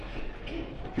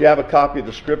you have a copy of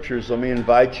the Scriptures, let me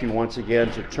invite you once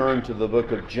again to turn to the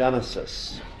book of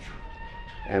Genesis.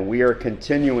 And we are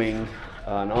continuing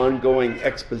an ongoing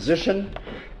exposition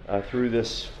through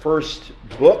this first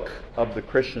book of the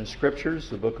Christian Scriptures,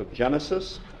 the book of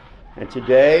Genesis. And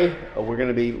today we're going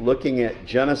to be looking at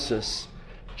Genesis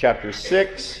chapter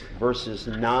 6, verses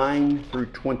 9 through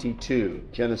 22.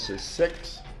 Genesis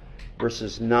 6,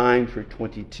 verses 9 through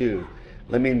 22.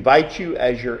 Let me invite you,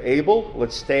 as you're able,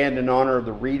 let's stand in honor of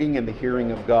the reading and the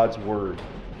hearing of God's Word.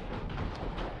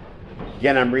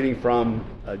 Again, I'm reading from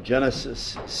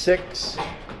Genesis 6,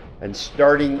 and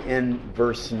starting in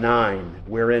verse 9,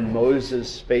 wherein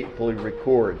Moses faithfully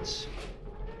records,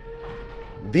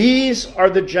 "These are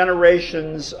the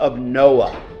generations of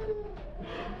Noah.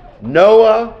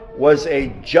 Noah was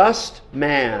a just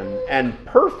man and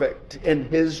perfect in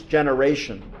his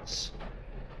generations.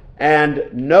 And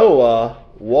Noah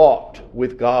walked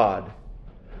with God.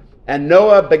 And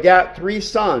Noah begat 3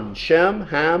 sons, Shem,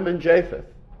 Ham, and Japheth.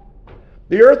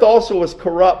 The earth also was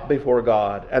corrupt before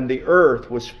God, and the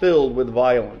earth was filled with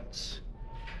violence.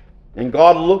 And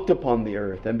God looked upon the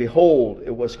earth, and behold,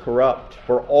 it was corrupt,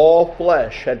 for all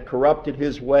flesh had corrupted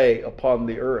his way upon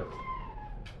the earth.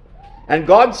 And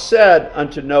God said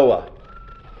unto Noah,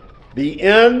 The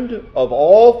end of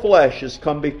all flesh is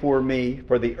come before me,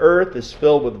 for the earth is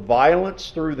filled with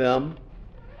violence through them,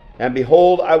 and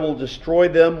behold, I will destroy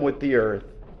them with the earth.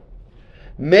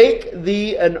 Make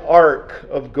thee an ark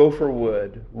of gopher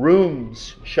wood.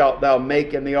 Rooms shalt thou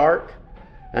make in the ark,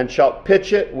 and shalt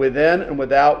pitch it within and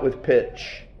without with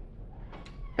pitch.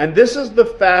 And this is the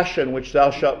fashion which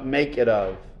thou shalt make it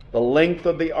of. The length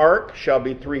of the ark shall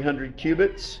be 300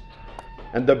 cubits,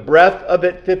 and the breadth of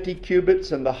it 50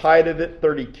 cubits, and the height of it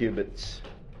 30 cubits.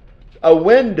 A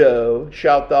window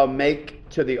shalt thou make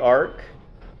to the ark,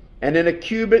 and in a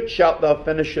cubit shalt thou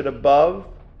finish it above.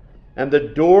 And the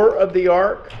door of the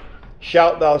ark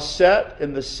shalt thou set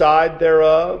in the side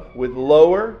thereof, with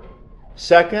lower,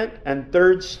 second, and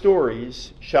third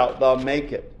stories shalt thou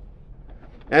make it.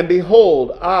 And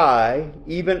behold, I,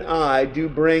 even I, do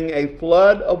bring a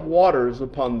flood of waters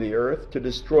upon the earth to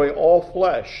destroy all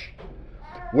flesh,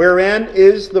 wherein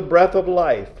is the breath of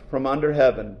life from under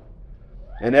heaven.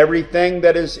 And everything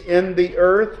that is in the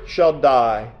earth shall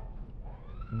die.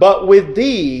 But with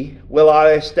thee will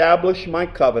I establish my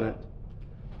covenant.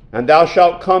 And thou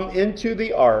shalt come into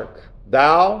the ark,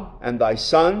 thou and thy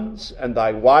sons, and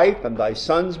thy wife, and thy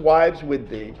sons' wives with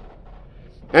thee.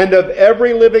 And of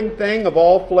every living thing of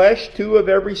all flesh, 2 of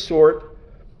every sort,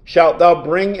 shalt thou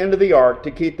bring into the ark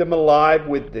to keep them alive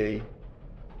with thee.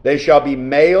 They shall be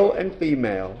male and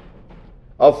female,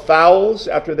 of fowls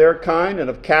after their kind, and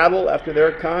of cattle after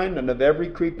their kind, and of every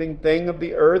creeping thing of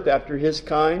the earth after his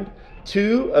kind.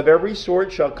 2 of every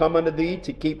sort shall come unto thee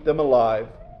to keep them alive.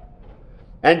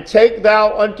 And take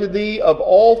thou unto thee of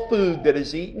all food that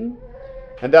is eaten,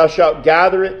 and thou shalt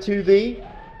gather it to thee,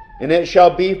 and it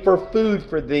shall be for food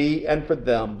for thee and for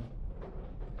them.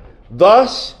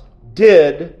 Thus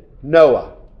did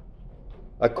Noah,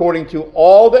 according to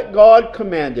all that God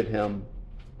commanded him,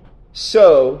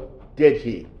 so did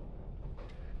he."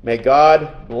 May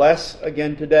God bless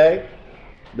again today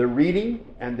the reading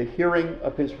and the hearing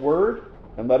of His Word,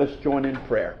 and let us join in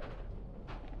prayer.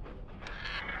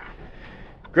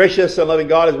 Gracious and loving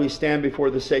God, as we stand before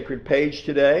the sacred page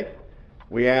today,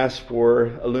 we ask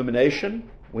for illumination.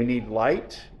 We need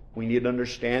light. We need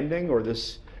understanding, or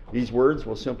these words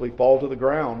will simply fall to the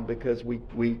ground because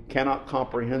we cannot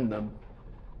comprehend them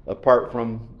apart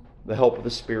from the help of the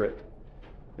Spirit.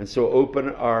 And so open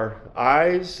our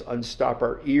eyes, unstop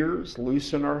our ears,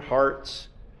 loosen our hearts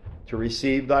to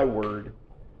receive thy word.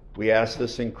 We ask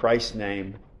this in Christ's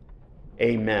name.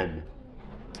 Amen.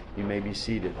 You may be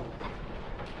seated.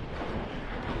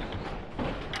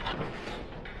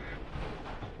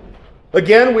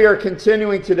 Again, we are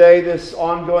continuing today this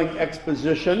ongoing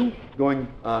exposition, going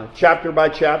chapter by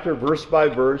chapter, verse by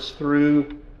verse,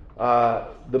 through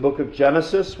the book of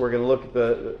Genesis. We're going to look at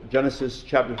the Genesis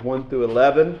chapters 1 through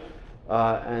 11,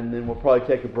 and then we'll probably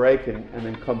take a break and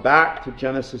then come back to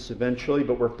Genesis eventually.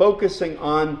 But we're focusing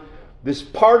on this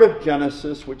part of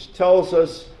Genesis which tells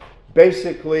us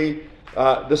basically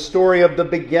the story of the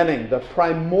beginning, the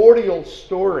primordial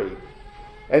story.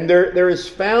 And there is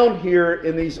found here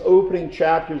in these opening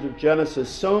chapters of Genesis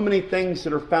so many things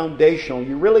that are foundational.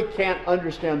 You really can't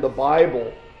understand the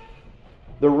Bible,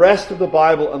 the rest of the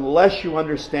Bible, unless you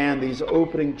understand these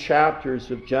opening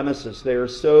chapters of Genesis. They are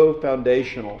so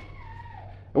foundational.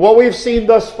 And what we've seen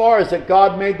thus far is that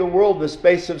God made the world in the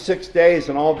space of 6 days,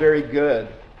 and all very good.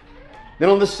 Then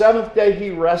on the 7th day He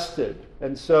rested.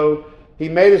 And so He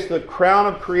made us the crown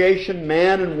of creation,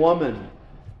 man and woman.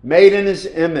 made in His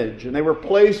image, and they were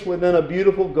placed within a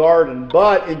beautiful garden.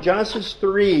 But in Genesis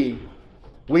 3,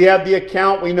 we have the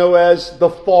account we know as the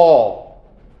fall.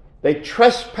 They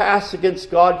trespassed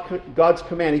against God's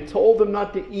command. He told them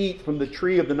not to eat from the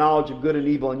tree of the knowledge of good and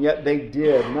evil, and yet they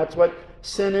did. And that's what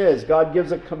sin is. God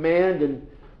gives a command,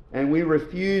 and we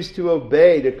refuse to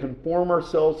obey, to conform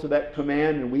ourselves to that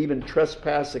command, and we even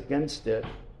trespass against it.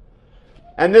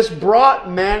 And this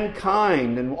brought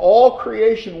mankind and all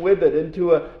creation with it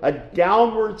into a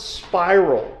downward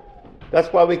spiral.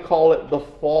 That's why we call it the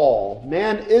fall.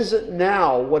 Man isn't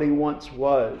now what he once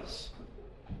was.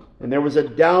 And there was a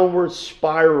downward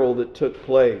spiral that took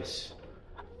place.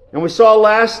 And we saw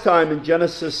last time in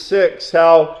Genesis 6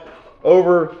 how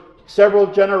over several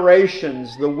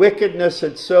generations the wickedness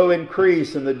had so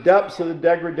increased and the depths of the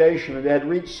degradation, and it had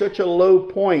reached such a low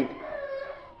point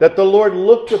that the Lord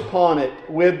looked upon it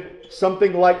with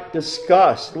something like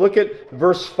disgust. Look at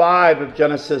verse 5 of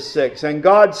Genesis 6. And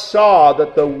God saw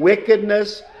that the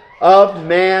wickedness of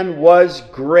man was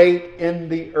great in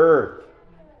the earth.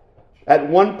 At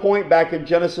one point back in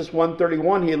Genesis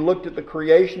 1:31, he had looked at the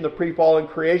creation, the pre-fallen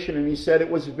creation, and he said it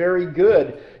was very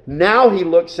good. Now he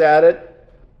looks at it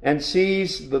and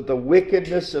sees that the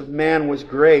wickedness of man was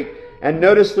great. And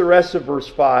notice the rest of verse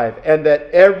 5. And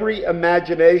that every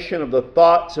imagination of the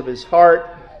thoughts of his heart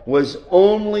was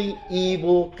only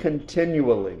evil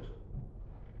continually.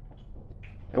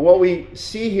 And what we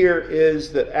see here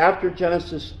is that after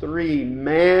Genesis 3,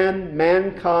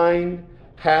 mankind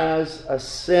has a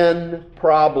sin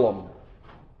problem.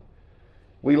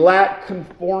 We lack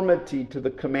conformity to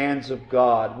the commands of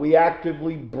God. We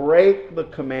actively break the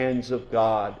commands of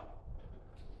God.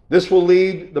 This will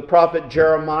lead the prophet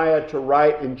Jeremiah to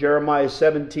write in Jeremiah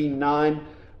 17:9,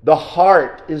 "The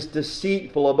heart is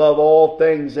deceitful above all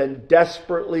things and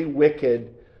desperately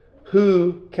wicked.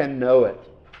 Who can know it?"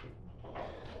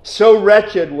 So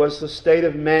wretched was the state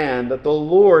of man that the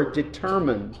Lord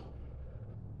determined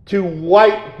to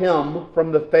wipe him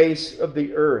from the face of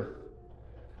the earth.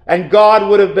 And God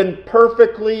would have been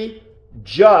perfectly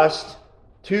just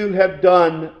to have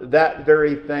done that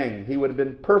very thing. He would have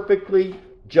been perfectly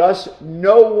just.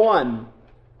 No one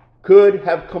could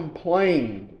have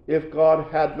complained if God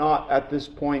had not at this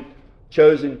point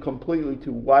chosen completely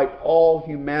to wipe all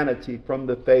humanity from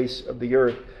the face of the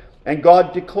earth. And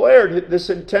God declared this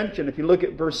intention. If you look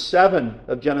at verse 7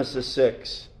 of Genesis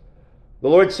 6, the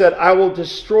Lord said, "I will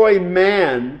destroy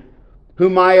man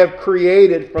whom I have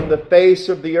created from the face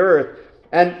of the earth."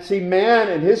 And see, man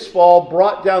in his fall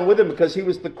brought down with him, because he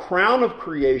was the crown of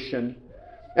creation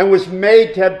and was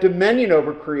made to have dominion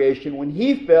over creation. When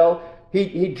he fell,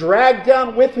 he dragged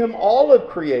down with him all of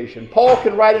creation. Paul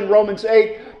can write in Romans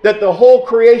 8 that the whole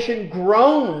creation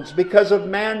groans because of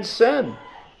man's sin.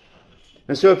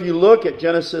 And so if you look at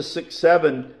Genesis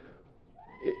 6:7,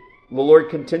 the Lord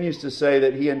continues to say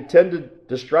that He intended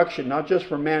destruction not just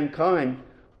for mankind,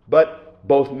 but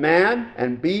both man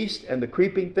and beast and the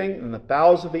creeping thing and the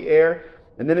fowls of the air.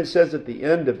 And then it says at the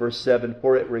end of verse 7,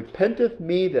 "For it repenteth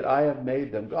me that I have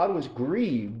made them." God was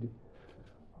grieved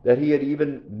that He had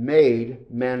even made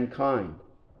mankind.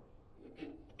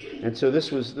 And so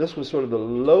this was sort of the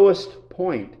lowest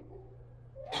point.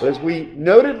 But as we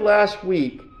noted last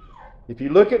week, if you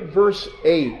look at verse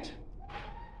 8,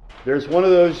 there's one of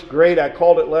those great, I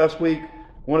called it last week,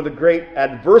 one of the great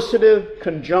adversative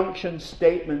conjunction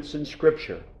statements in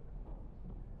Scripture.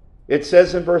 It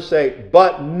says in verse 8,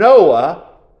 "But Noah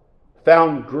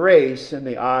found grace in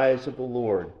the eyes of the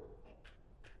Lord."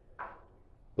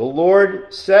 The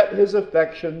Lord set His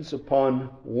affections upon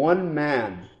one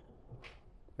man,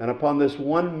 and upon this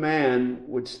one man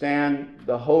would stand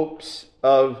the hopes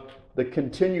of the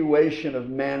continuation of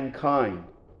mankind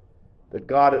that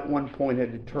God at one point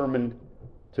had determined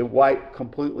to wipe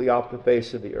completely off the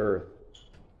face of the earth.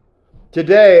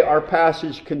 Today, our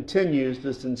passage continues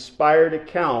this inspired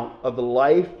account of the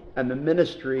life and the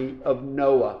ministry of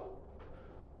Noah.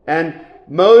 And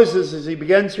Moses, as he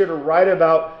begins here to write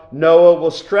about Noah,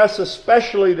 will stress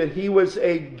especially that he was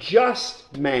a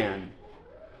just man,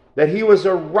 that he was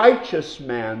a righteous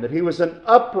man, that he was an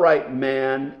upright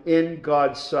man in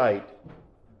God's sight.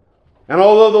 And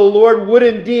although the Lord would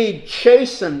indeed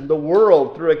chasten the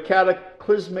world through a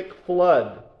cataclysmic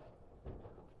flood,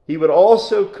 He would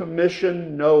also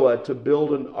commission Noah to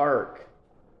build an ark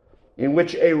in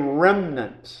which a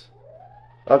remnant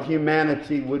of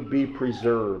humanity would be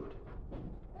preserved.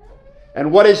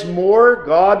 And what is more,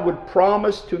 God would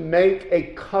promise to make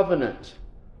a covenant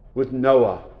with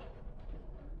Noah.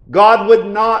 God would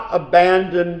not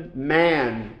abandon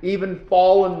man, even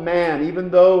fallen man,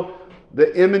 even though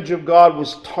the image of God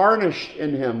was tarnished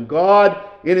in him. God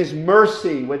in His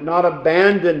mercy would not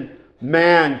abandon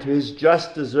man to his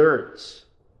just deserts,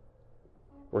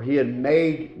 for He had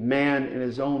made man in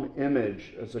His own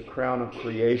image as a crown of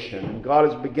creation. And God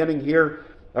is beginning here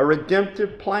a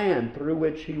redemptive plan through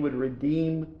which He would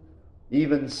redeem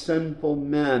even sinful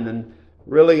men. And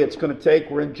really it's going to take,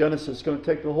 we're in Genesis, it's going to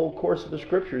take the whole course of the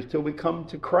Scriptures till we come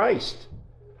to Christ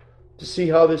to see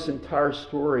how this entire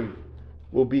story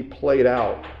will be played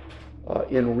out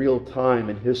in real time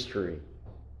in history.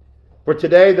 For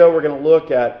today, though, we're going to look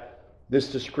at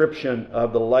this description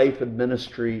of the life and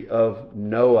ministry of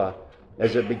Noah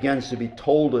as it begins to be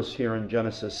told us here in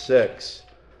Genesis 6.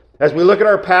 As we look at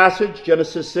our passage,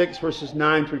 Genesis 6, verses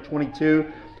 9 through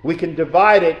 22, we can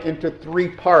divide it into three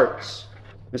parts.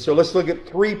 And so let's look at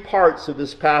three parts of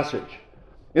this passage.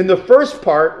 In the first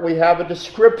part, we have a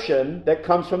description that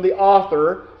comes from the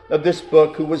author of this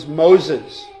book, who was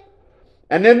Moses.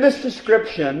 And in this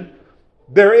description,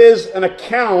 there is an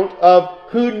account of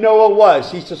who Noah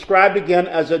was. He's described again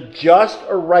as a just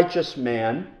or righteous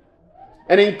man.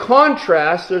 And in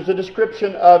contrast, there's a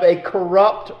description of a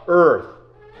corrupt earth.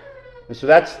 And so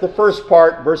that's the first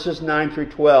part, verses 9 through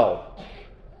 12.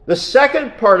 The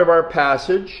second part of our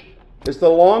passage is the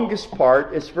longest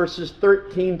part. It's verses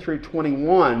 13 through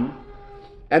 21.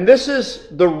 And this is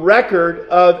the record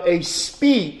of a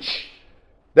speech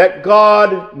that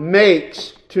God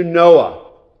makes to Noah.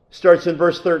 Starts in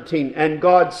verse 13. And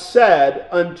God said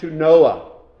unto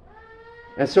Noah.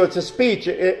 And so it's a speech.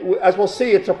 As we'll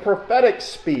see, it's a prophetic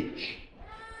speech.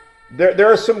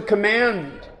 There are some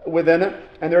command within it,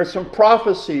 and there are some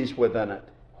prophecies within it.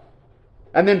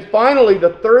 And then finally,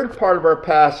 the third part of our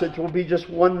passage will be just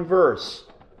one verse.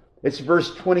 It's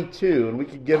verse 22, and we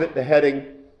could give it the heading,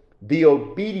 The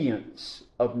Obedience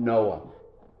of Noah.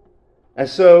 And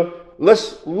so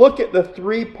let's look at the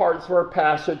three parts of our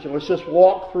passage, and let's just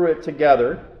walk through it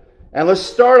together. And let's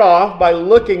start off by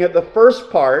looking at the first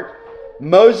part,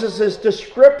 Moses'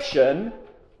 description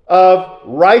of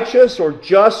righteous or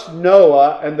just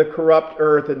Noah and the corrupt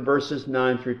earth in verses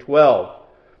 9 through 12.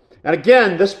 And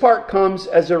again, this part comes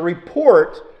as a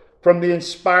report from the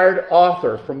inspired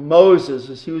author, from Moses,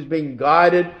 as he was being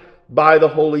guided by the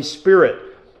Holy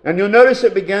Spirit. And you'll notice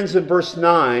it begins in verse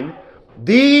 9.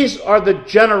 These are the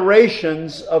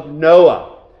generations of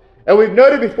Noah. And we've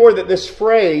noted before that this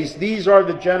phrase, these are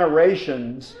the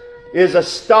generations, is a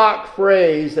stock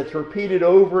phrase that's repeated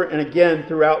over and again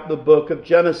throughout the book of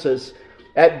Genesis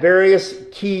at various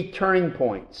key turning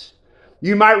points.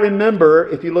 You might remember,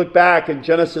 if you look back in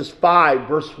Genesis 5,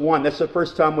 verse 1, that's the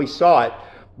first time we saw it.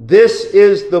 This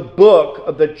is the book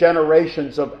of the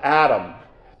generations of Adam.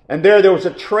 And there was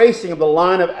a tracing of the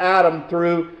line of Adam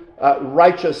through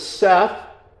righteous Seth,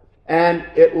 and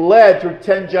it led through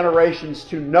 10 generations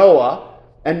to Noah.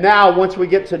 And now, once we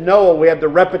get to Noah, we have the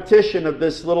repetition of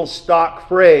this little stock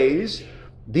phrase.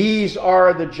 These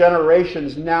are the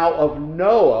generations now of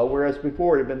Noah, whereas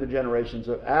before it had been the generations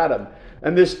of Adam.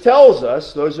 And this tells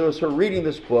us, those of us who are reading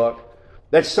this book,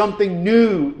 that something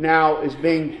new now is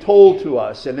being told to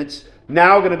us. And it's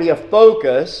now going to be a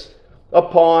focus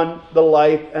upon the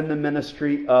life and the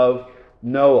ministry of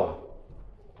Noah.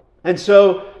 And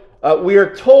so we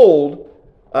are told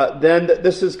then that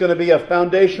this is going to be a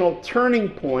foundational turning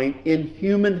point in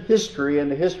human history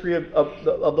and the history of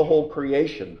the whole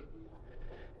creation.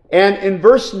 And in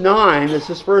verse 9, as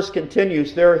this verse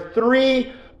continues, there are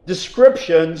three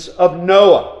descriptions of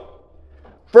Noah.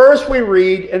 First, we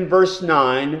read in verse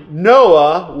 9,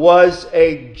 Noah was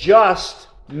a just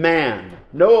man.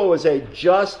 Noah was a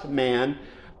just man.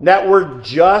 That word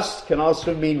just can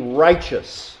also mean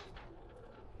righteous.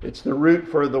 It's the root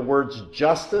for the words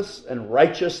justice and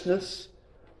righteousness.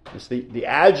 It's the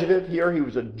adjective here. He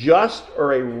was a just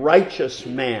or a righteous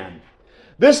man.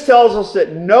 This tells us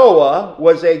that Noah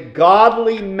was a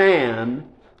godly man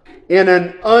in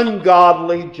an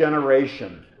ungodly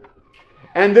generation.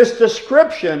 And this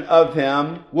description of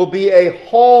him will be a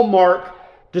hallmark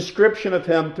description of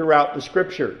him throughout the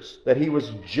Scriptures, that he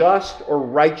was just or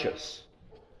righteous.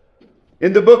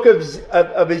 In the book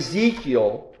of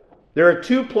Ezekiel, there are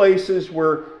two places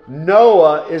where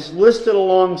Noah is listed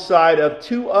alongside of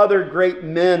two other great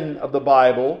men of the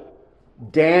Bible,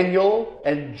 Daniel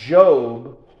and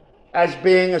Job, as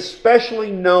being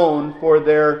especially known for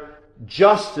their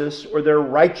justice or their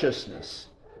righteousness.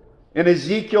 In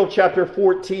Ezekiel chapter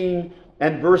 14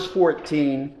 and verse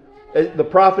 14, the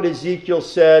prophet Ezekiel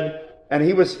said, and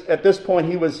he was, at this point,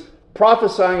 he was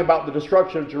prophesying about the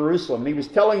destruction of Jerusalem. He was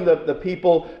telling the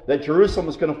people that Jerusalem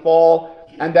was going to fall,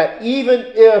 and that even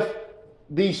if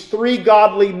these three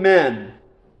godly men,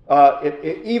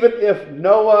 even if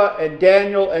Noah and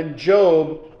Daniel and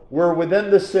Job were within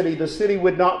the city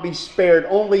would not be spared.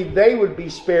 Only they would be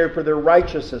spared for their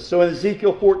righteousness. So in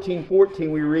Ezekiel 14:14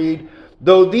 we read,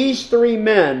 though these three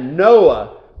men,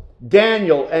 Noah,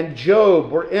 Daniel, and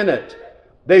Job, were in it,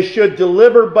 they should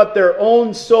deliver but their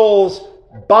own souls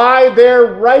by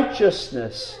their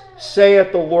righteousness,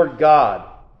 saith the Lord God.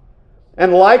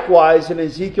 And likewise in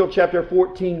Ezekiel chapter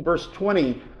 14, verse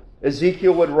 20,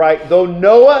 Ezekiel would write, though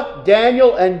Noah,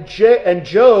 Daniel, and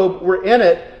Job were in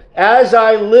it, as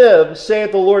I live,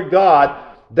 saith the Lord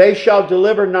God, they shall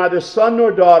deliver neither son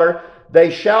nor daughter, they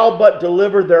shall but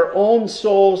deliver their own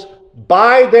souls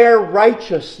by their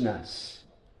righteousness.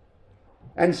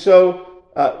 And so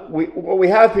what we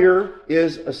have here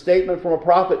is a statement from a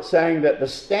prophet saying that the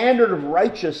standard of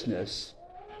righteousness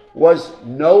was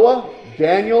Noah,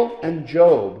 Daniel, and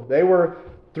Job. They were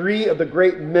three of the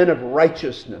great men of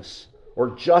righteousness or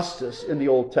justice in the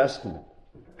Old Testament.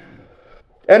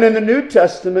 And in the New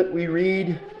Testament, we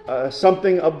read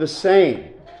something of the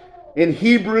same. In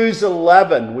Hebrews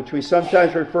 11, which we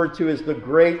sometimes refer to as the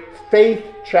great faith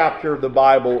chapter of the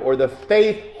Bible or the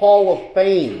Faith Hall of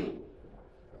Fame,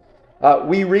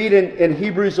 we read in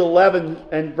Hebrews 11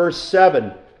 and verse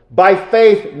 7, by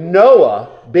faith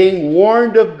Noah, being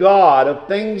warned of God of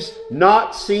things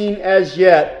not seen as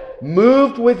yet,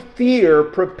 moved with fear,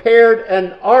 prepared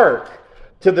an ark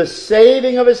to the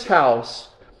saving of his house,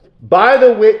 by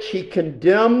the which he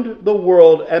condemned the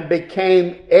world and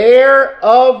became heir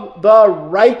of the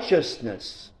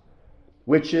righteousness,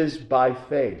 which is by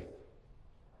faith.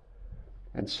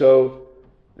 And so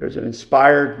there's an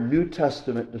inspired New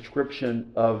Testament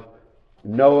description of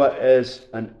Noah as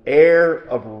an heir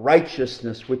of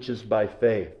righteousness, which is by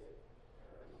faith.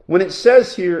 When it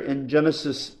says here in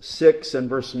Genesis 6 and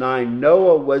verse 9,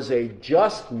 Noah was a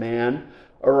just man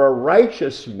or a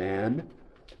righteous man,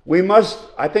 we must,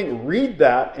 I think, read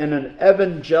that in an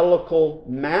evangelical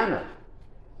manner.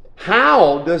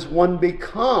 How does one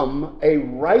become a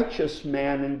righteous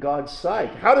man in God's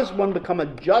sight? How does one become a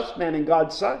just man in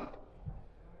God's sight?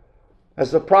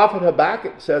 As the prophet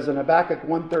Habakkuk says in Habakkuk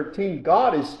 1:13,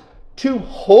 God is too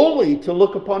holy to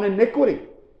look upon iniquity.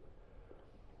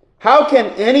 How can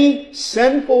any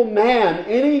sinful man,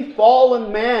 any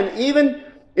fallen man, even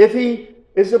if he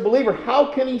is a believer,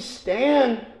 how can he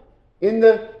stand in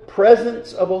the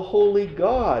presence of a holy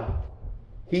God?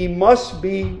 He must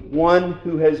be one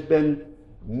who has been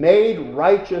made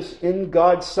righteous in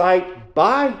God's sight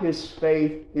by his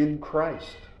faith in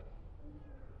Christ.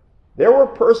 There were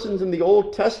persons in the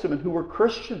Old Testament who were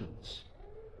Christians.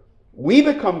 We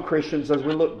become Christians as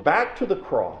we look back to the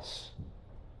cross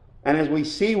and as we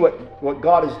see what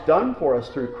God has done for us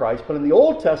through Christ. But in the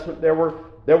Old Testament, there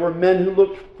were men who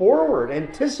looked forward,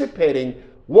 anticipating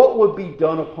what would be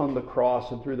done upon the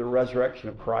cross and through the resurrection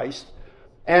of Christ.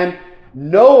 And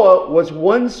Noah was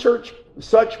one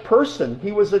such person.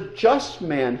 He was a just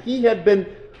man. He had been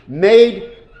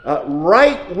made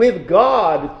right with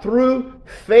God through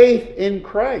faith in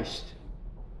Christ.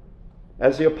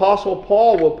 As the Apostle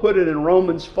Paul will put it in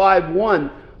Romans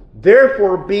 5:1,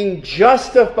 therefore being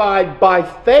justified by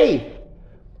faith,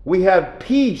 we have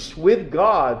peace with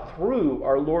God through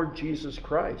our Lord Jesus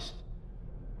Christ.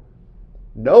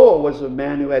 Noah was a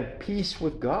man who had peace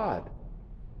with God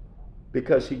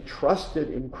because he trusted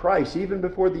in Christ even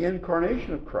before the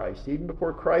incarnation of Christ, even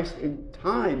before Christ in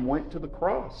time went to the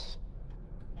cross.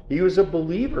 He was a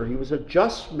believer. He was a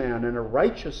just man and a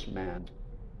righteous man.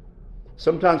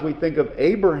 Sometimes we think of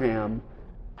Abraham,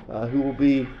 who will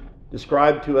be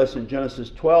described to us in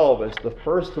Genesis 12 as the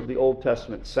first of the Old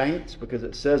Testament saints, because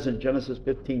it says in Genesis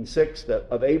 15:6 that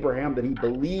of Abraham that he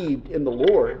believed in the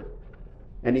Lord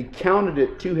and he counted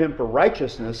it to him for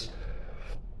righteousness.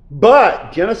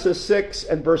 But Genesis 6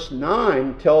 and verse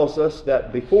 9 tells us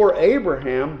that before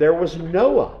Abraham there was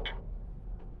Noah.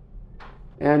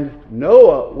 And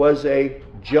Noah was a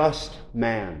just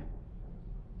man.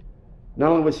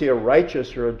 Not only was he a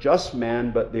righteous or a just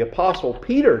man, but the Apostle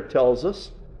Peter tells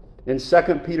us in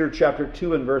 2 Peter chapter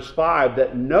 2 and verse 5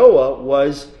 that Noah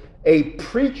was a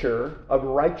preacher of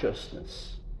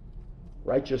righteousness.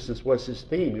 Righteousness was his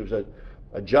theme. He was a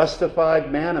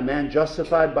justified man, a man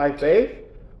justified by faith,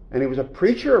 and he was a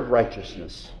preacher of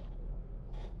righteousness.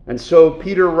 And so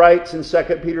Peter writes in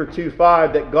 2 Peter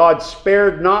 2:5 that God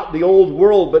spared not the old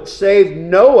world, but saved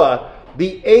Noah,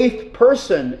 the eighth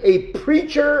person, a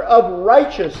preacher of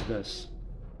righteousness,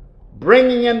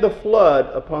 bringing in the flood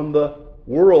upon the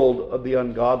world of the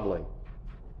ungodly.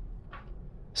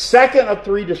 Second of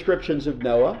three descriptions of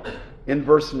Noah in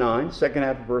verse 9, second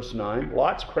half of verse 9.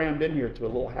 Lots crammed in here to a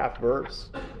little half verse.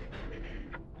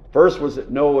 First was that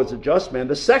Noah was a just man.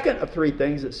 The second of three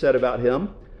things it said about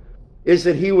him is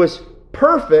that he was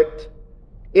perfect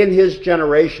in his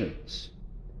generations.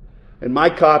 In my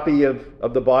copy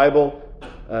of the Bible,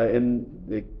 in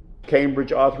the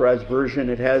Cambridge Authorized Version,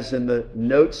 it has in the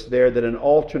notes there that an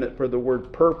alternate for the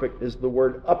word perfect is the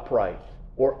word upright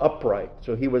or upright.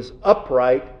 So he was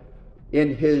upright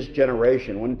in his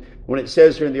generation. When it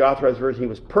says here in the Authorized Version he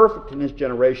was perfect in his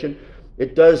generation,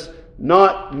 it does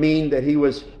not mean that he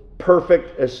was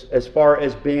perfect as far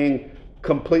as being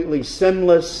completely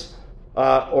sinless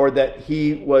or that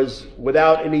he was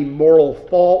without any moral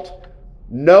fault.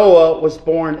 Noah was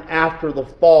born after the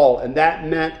fall, and that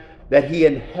meant that he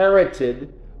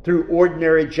inherited through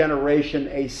ordinary generation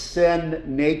a sin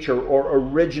nature or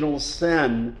original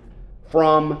sin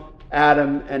from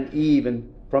Adam and Eve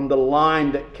and from the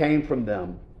line that came from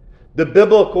them. The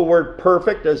biblical word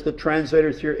perfect, as the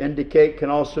translators here indicate, can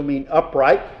also mean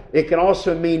upright. It can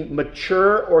also mean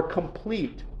mature or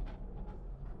complete.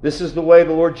 This is the way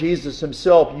the Lord Jesus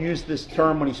himself used this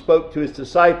term when he spoke to his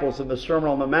disciples in the Sermon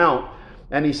on the Mount.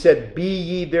 And he said, "Be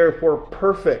ye therefore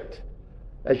perfect,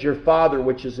 as your Father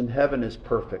which is in heaven is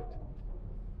perfect."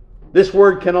 This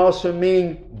word can also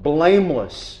mean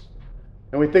blameless.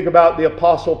 And we think about the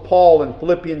Apostle Paul in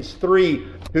Philippians 3,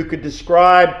 who could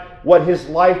describe what his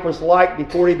life was like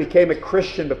before he became a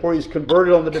Christian, before he was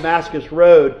converted on the Damascus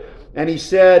Road. And he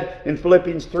said in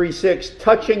Philippians 3:6,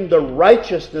 "Touching the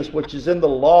righteousness which is in the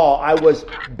law, I was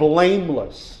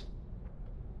blameless."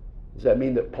 Does that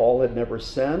mean that Paul had never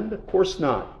sinned? Of course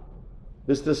not.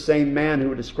 This is the same man who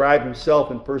would describe himself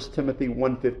in 1 Timothy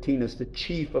 1:15 as the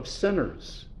chief of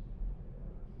sinners.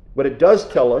 What it does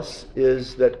tell us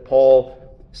is that Paul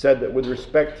said that with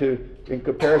respect to, in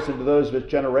comparison to those of his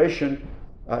generation,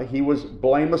 he was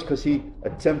blameless because he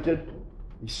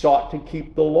sought to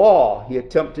keep the law. He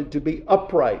attempted to be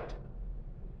upright.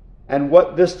 And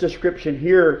what this description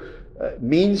here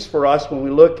means for us when we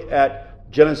look at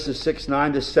Genesis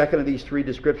 6:9, the second of these three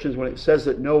descriptions, when it says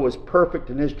that Noah was perfect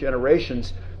in his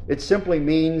generations, it simply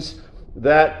means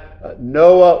that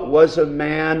Noah was a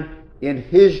man in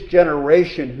his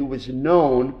generation who was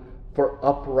known for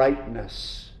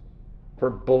uprightness, for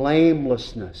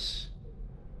blamelessness.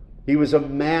 He was a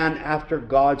man after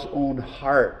God's own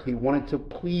heart. He wanted to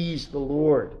please the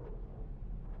Lord.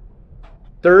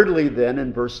 Thirdly, then,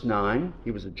 in verse 9,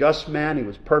 he was a just man. He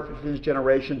was perfect in his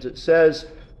generations. It says,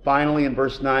 finally, in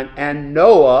verse 9, "And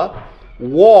Noah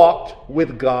walked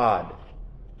with God."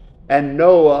 And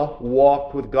Noah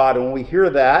walked with God. And when we hear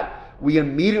that, we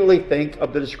immediately think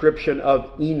of the description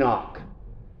of Enoch.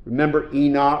 Remember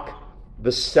Enoch,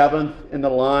 the seventh in the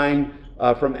line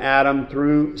from Adam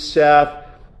through Seth.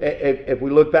 If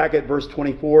we look back at verse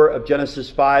 24 of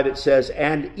Genesis 5, it says,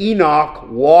 "And Enoch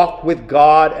walked with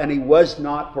God, and he was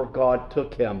not, for God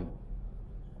took him."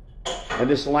 And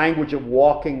this language of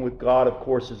walking with God, of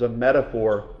course, is a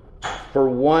metaphor for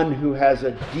one who has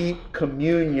a deep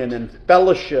communion and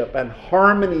fellowship and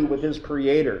harmony with his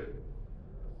Creator.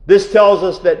 This tells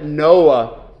us that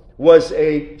Noah was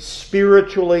a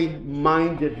spiritually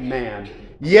minded man.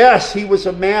 Yes, he was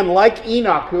a man like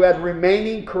Enoch who had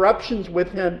remaining corruptions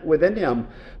within him,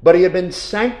 but he had been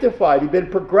sanctified. He'd been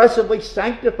progressively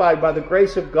sanctified by the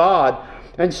grace of God,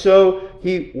 and so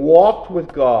he walked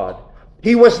with God.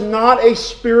 He was not a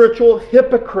spiritual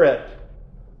hypocrite.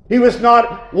 He was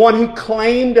not one who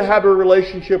claimed to have a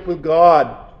relationship with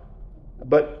God,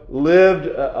 but lived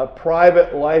a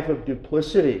private life of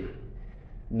duplicity.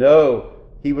 No,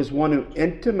 he was one who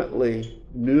intimately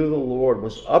knew the Lord,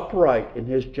 was upright in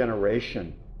his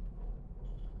generation.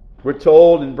 We're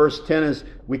told in verse 10, as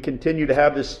we continue to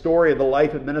have this story of the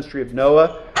life and ministry of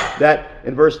Noah, that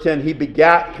in verse 10 he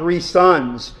begat 3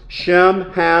 sons,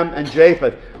 Shem, Ham, and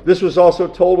Japheth. This was also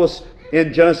told us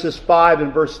in Genesis 5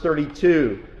 and verse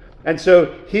 32. And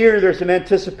so here there's an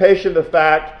anticipation of the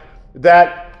fact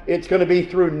that it's going to be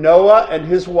through Noah and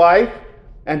his wife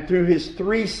and through his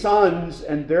 3 sons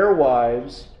and their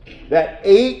wives that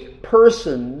 8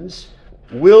 persons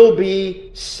will be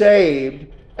saved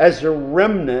as a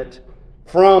remnant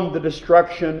from the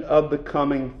destruction of the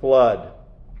coming flood.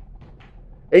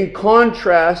 In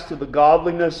contrast to the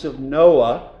godliness of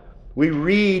Noah, we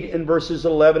read in verses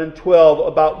 11 and 12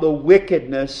 about the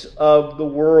wickedness of the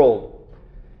world.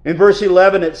 In verse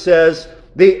 11 it says,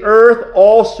 "The earth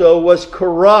also was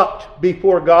corrupt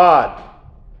before God."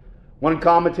 One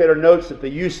commentator notes that the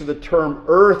use of the term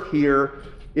earth here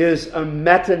is a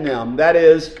metonym. That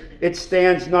is, it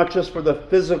stands not just for the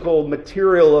physical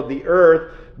material of the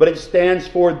earth, but it stands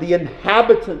for the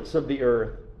inhabitants of the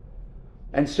earth.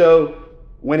 And so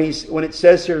when it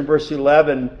says here in verse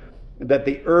 11 that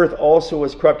the earth also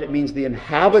was corrupt. It means the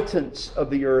inhabitants of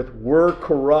the earth were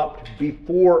corrupt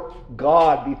before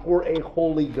God, before a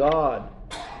holy God.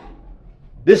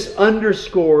 This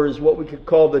underscores what we could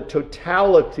call the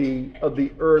totality of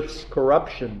the earth's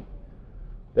corruption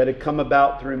that had come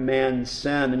about through man's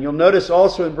sin. And you'll notice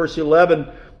also in verse 11,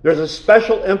 there's a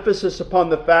special emphasis upon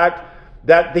the fact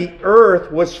that the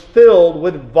earth was filled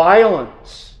with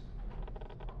violence.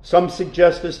 Some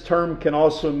suggest this term can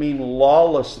also mean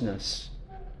lawlessness.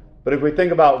 But if we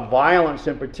think about violence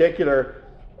in particular,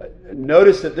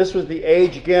 notice that this was the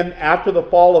age, again, after the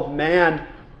fall of man.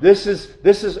 This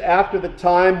is after the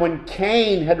time when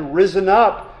Cain had risen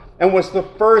up and was the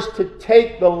first to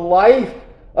take the life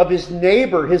of his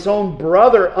neighbor, his own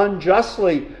brother,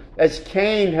 unjustly, as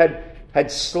Cain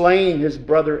had slain his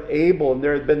brother Abel. And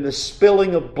there had been the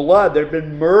spilling of blood. There had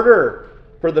been murder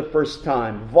for the first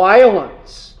time.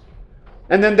 Violence.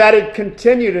 And then that had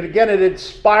continued. And again, it had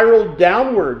spiraled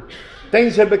downward.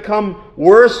 Things had become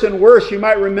worse and worse. You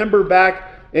might remember back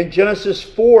in Genesis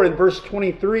 4, in verse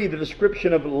 23, the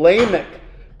description of Lamech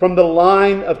from the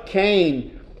line of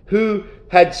Cain, who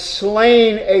had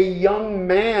slain a young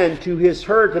man to his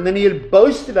hurt, and then he had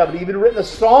boasted of it, he even written a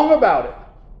song about it.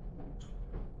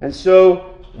 And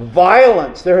so,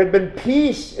 violence. There had been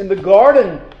peace in the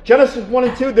garden. Genesis 1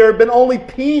 and 2, there had been only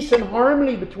peace and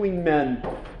harmony between men.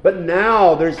 But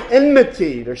now there's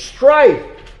enmity, there's strife,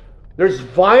 there's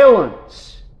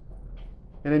violence.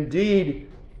 And indeed,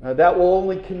 that will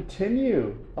only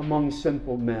continue among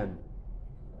sinful men.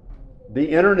 The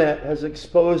internet has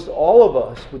exposed all of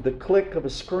us with the click of a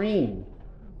screen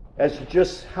as to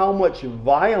just how much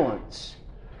violence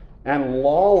and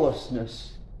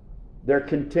lawlessness there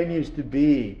continues to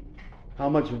be. How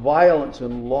much violence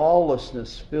and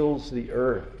lawlessness fills the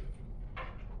earth.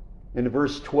 In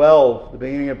verse 12, the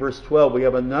beginning of verse 12, we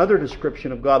have another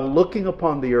description of God looking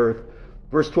upon the earth.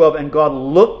 Verse 12, and God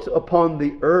looked upon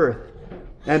the earth,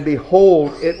 and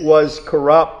behold, it was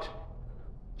corrupt,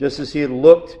 just as he had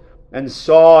looked and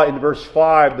saw in verse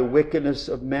 5, the wickedness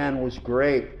of man was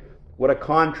great. What a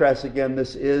contrast again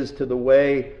this is to the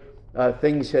way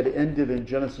things had ended in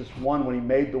Genesis 1 when he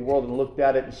made the world and looked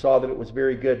at it and saw that it was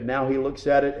very good. Now he looks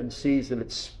at it and sees that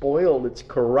it's spoiled, it's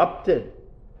corrupted.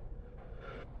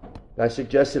 I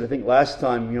suggested, I think last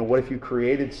time, what if you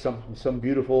created some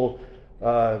beautiful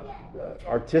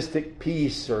artistic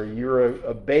piece, or you're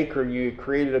a baker and you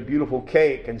created a beautiful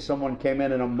cake and someone came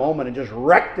in a moment and just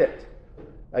wrecked it,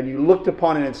 and you looked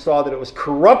upon it and saw that it was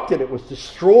corrupted, it was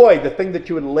destroyed, the thing that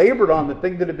you had labored on, the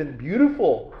thing that had been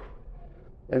beautiful.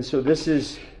 And so this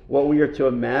is what we are to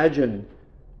imagine,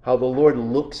 how the Lord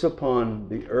looks upon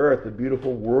the earth, the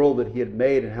beautiful world that he had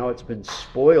made, and how it's been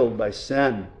spoiled by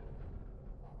sin.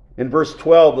 In verse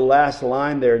 12, the last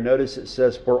line there, notice it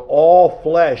says, for all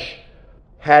flesh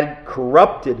had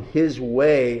corrupted his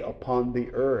way upon the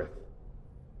earth.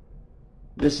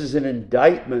 This is an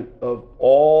indictment of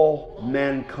all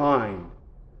mankind.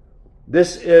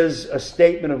 This is a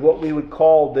statement of what we would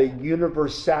call the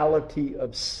universality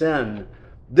of sin.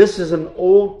 This is an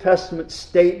Old Testament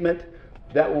statement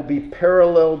that will be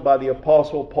paralleled by the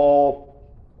Apostle Paul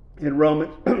in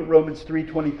Romans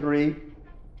 3:23,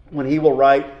 when he will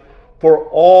write, for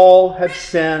all have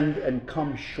sinned and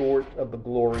come short of the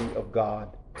glory of God.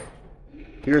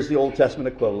 Here's the Old Testament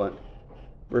equivalent.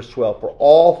 Verse 12, for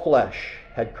all flesh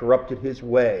had corrupted his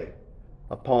way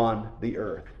upon the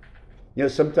earth.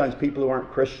 Sometimes people who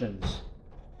aren't Christians,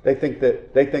 they think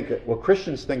that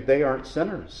Christians think they aren't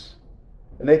sinners.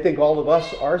 And they think all of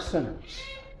us are sinners.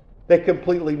 They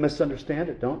completely misunderstand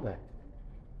it, don't they?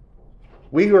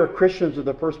 We who are Christians are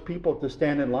the first people to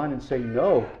stand in line and say,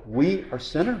 no, we are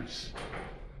sinners.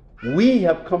 We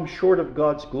have come short of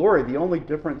God's glory. The only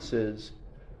difference is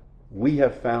we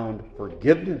have found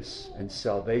forgiveness and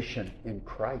salvation in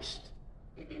Christ.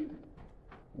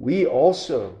 We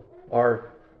also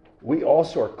are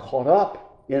caught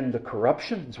up in the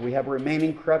corruptions. We have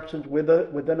remaining corruptions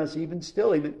within us even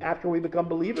still, even after we become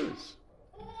believers.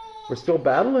 We're still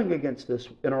battling against this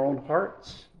in our own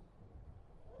hearts.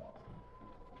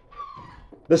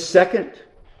 The second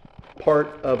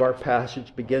part of our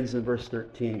passage begins in verse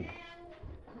 13.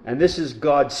 And this is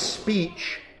God's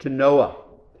speech to Noah.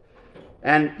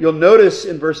 And you'll notice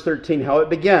in verse 13 how it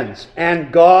begins.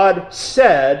 And God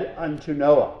said unto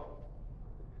Noah.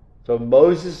 So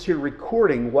Moses is here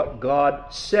recording what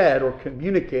God said or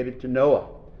communicated to Noah.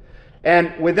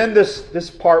 And within this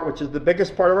part, which is the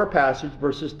biggest part of our passage,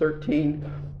 verses 13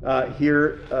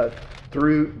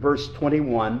 through verse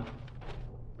 21,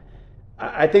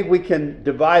 I think we can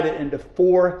divide it into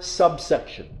 4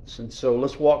 subsections. And so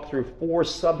let's walk through 4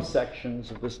 subsections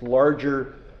of this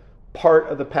larger part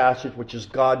of the passage, which is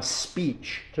God's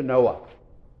speech to Noah.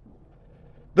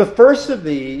 The first of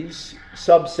these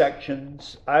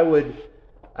subsections, I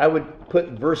would put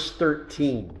verse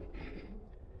 13.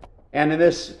 And in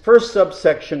this first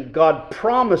subsection, God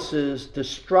promises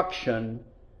destruction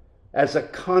as a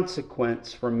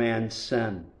consequence for man's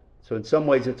sin. So in some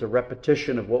ways, it's a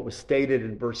repetition of what was stated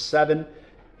in verse 7.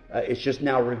 It's just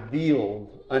now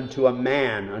revealed unto a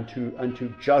man,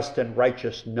 unto just and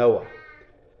righteous Noah.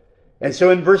 And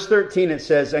so in verse 13 it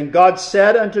says, "And God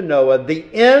said unto Noah, The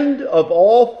end of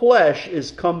all flesh is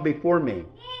come before me.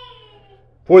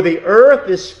 For the earth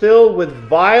is filled with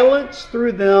violence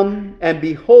through them, and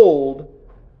behold,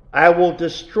 I will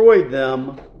destroy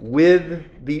them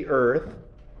with the earth."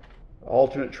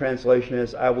 Alternate translation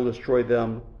is, I will destroy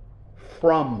them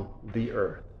from the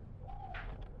earth.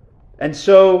 And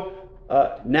so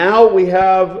now we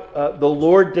have the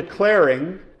Lord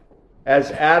declaring,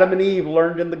 as Adam and Eve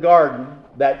learned in the garden,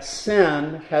 that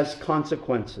sin has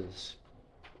consequences.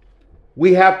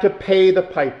 We have to pay the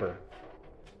piper.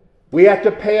 We have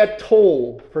to pay a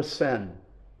toll for sin.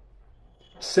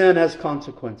 Sin has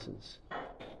consequences.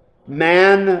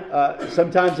 Man,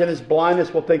 sometimes in his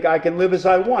blindness, will think, I can live as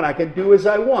I want. I can do as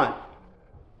I want.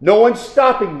 No one's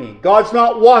stopping me. God's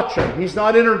not watching. He's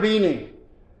not intervening.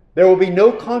 There will be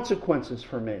no consequences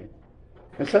for me.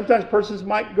 And sometimes persons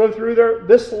might go through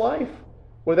this life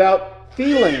without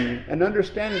feeling and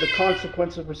understanding the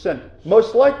consequences for sin.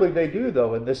 Most likely they do,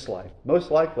 though, in this life.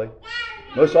 Most likely.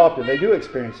 Most often they do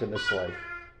experience in this life.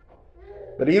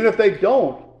 But even if they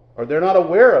don't, or they're not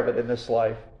aware of it in this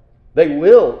life, they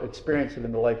will experience it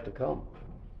in the life to come.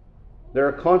 There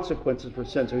are consequences for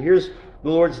sin. So here's the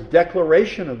Lord's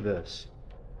declaration of this.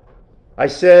 I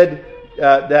said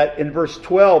that in verse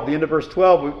 12, the end of verse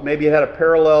 12, maybe it had a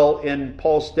parallel in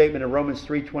Paul's statement in Romans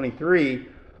 3:23.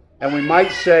 And we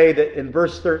might say that in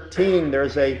verse 13,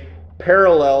 there's a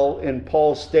parallel in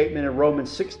Paul's statement in Romans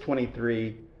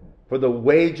 6:23. For the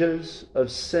wages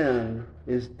of sin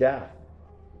is death.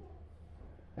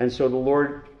 And so the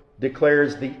Lord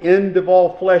declares, the end of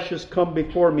all flesh has come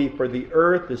before me, for the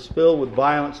earth is filled with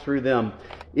violence through them.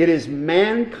 It is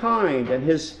mankind and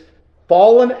his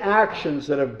fallen actions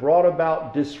that have brought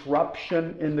about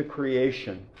disruption in the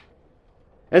creation.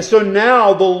 And so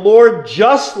now the Lord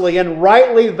justly and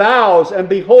rightly vows, and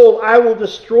behold, I will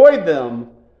destroy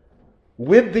them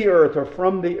with the earth, or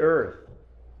from the earth.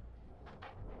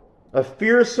 A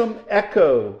fearsome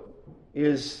echo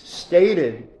is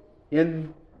stated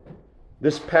in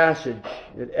this passage.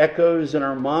 It echoes in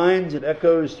our minds. It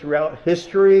echoes throughout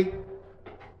history.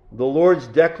 The Lord's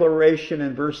declaration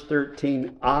in verse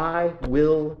 13, I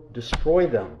will destroy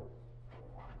them.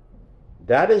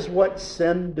 That is what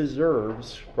sin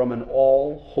deserves from an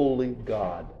all-holy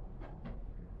God.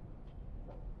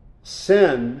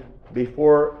 Sin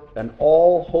before an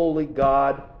all-holy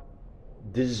God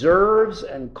deserves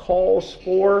and calls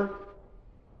for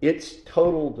its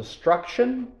total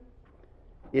destruction,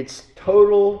 its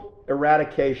total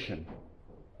eradication.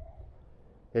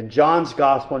 In John's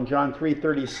Gospel, in John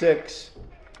 3:36,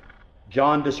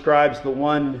 John describes the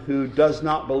one who does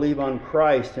not believe on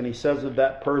Christ, and he says of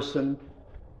that person,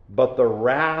 but the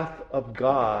wrath of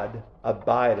God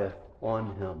abideth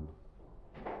on him.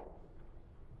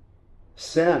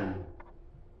 Sin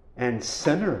and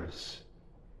sinners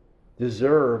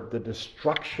deserve the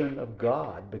destruction of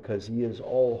God because he is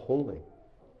all holy.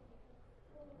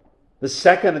 The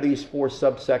second of these four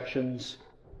subsections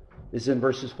is in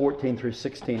verses 14 through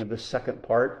 16 of the second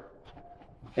part.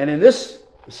 And in this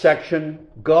section,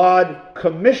 God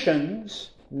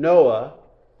commissions Noah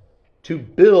to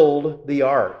build the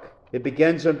ark. It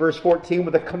begins in verse 14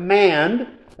 with a command,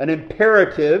 an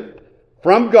imperative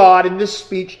from God in this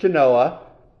speech to Noah,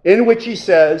 in which he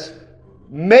says,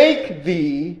 make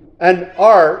thee an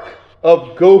ark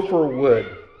of gopher wood.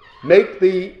 Make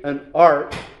thee an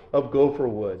ark of gopher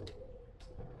wood.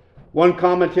 One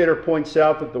commentator points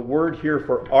out that the word here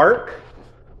for ark,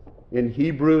 in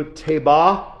Hebrew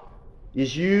tebah,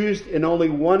 is used in only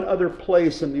one other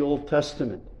place in the Old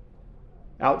Testament,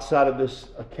 outside of this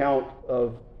account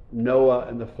of Noah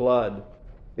and the flood.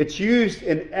 It's used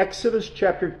in Exodus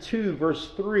chapter 2,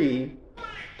 verse 3,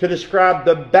 to describe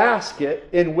the basket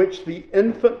in which the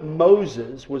infant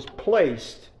Moses was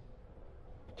placed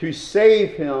to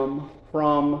save him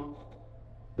from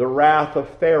the wrath of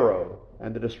Pharaoh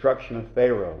and the destruction of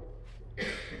Pharaoh.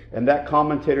 And that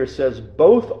commentator says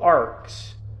both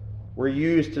arks were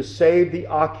used to save the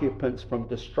occupants from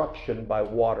destruction by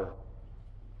water.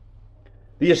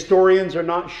 The historians are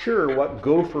not sure what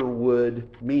gopher wood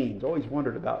means. Always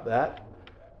wondered about that.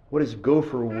 What is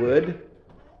gopher wood?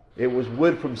 It was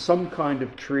wood from some kind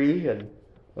of tree, and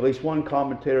at least one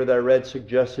commentator that I read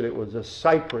suggested it was a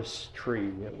cypress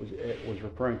tree. It was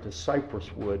referring to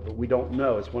cypress wood, but we don't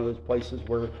know. It's one of those places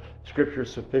where Scripture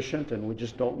is sufficient, and we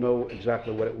just don't know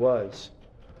exactly what it was.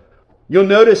 You'll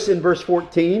notice in verse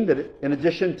 14 that in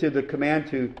addition to the command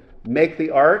to make the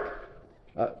ark,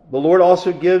 the Lord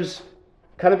also gives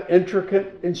kind of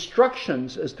intricate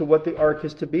instructions as to what the ark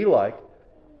is to be like.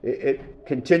 It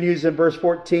continues in verse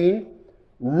 14,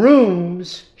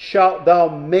 rooms shalt thou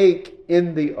make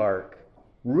in the ark.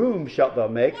 Rooms shalt thou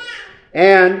make.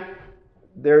 And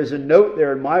there's a note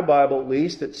there in my Bible at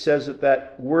least that says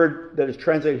that word that is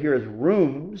translated here as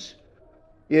rooms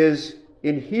is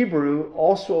in Hebrew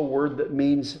also a word that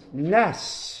means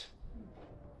nests.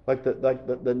 Like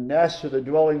the nest or the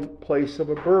dwelling place of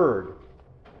a bird.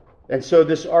 And so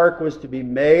this ark was to be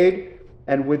made,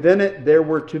 and within it there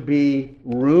were to be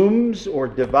rooms or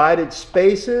divided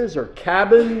spaces or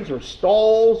cabins or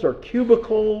stalls or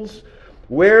cubicles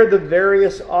where the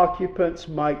various occupants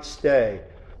might stay.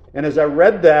 And as I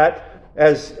read that,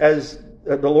 as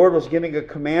the Lord was giving a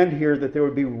command here that there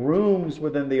would be rooms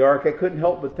within the ark, I couldn't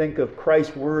help but think of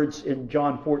Christ's words in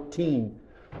John 14,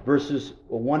 verses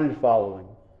 1 and following,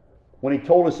 when he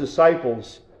told his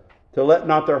disciples to let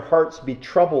not their hearts be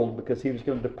troubled, because he was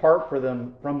going to depart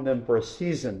from them for a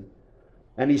season.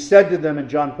 And he said to them in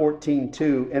John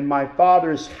 14:2, in my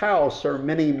Father's house are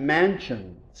many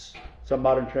mansions. Some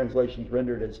modern translations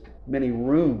rendered as many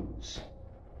rooms.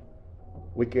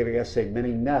 We could, I guess, say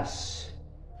many nests.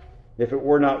 If it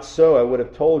were not so, I would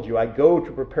have told you, I go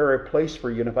to prepare a place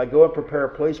for you. And if I go and prepare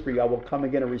a place for you, I will come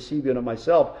again and receive you unto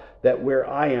myself, that where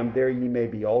I am, there ye may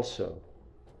be also.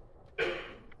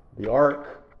 The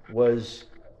ark was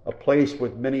a place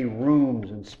with many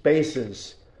rooms and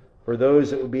spaces for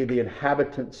those that would be the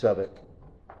inhabitants of it.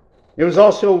 It was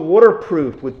also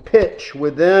waterproof with pitch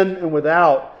within and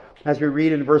without, as we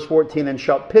read in verse 14, and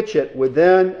shalt pitch it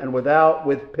within and without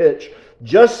with pitch,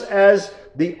 just as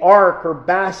the ark or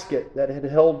basket that had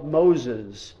held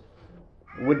Moses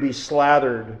would be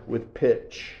slathered with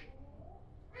pitch.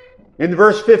 In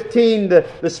verse 15,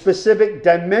 the specific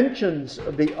dimensions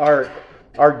of the ark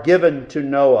are given to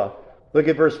Noah. Look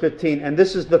at verse 15. And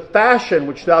this is the fashion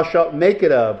which thou shalt make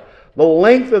it of. The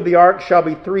length of the ark shall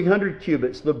be 300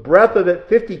 cubits, the breadth of it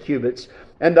 50 cubits,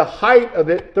 and the height of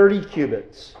it 30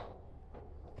 cubits.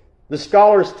 The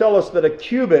scholars tell us that a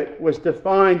cubit was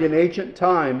defined in ancient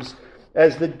times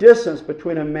as the distance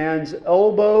between a man's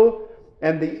elbow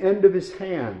and the end of his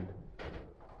hand.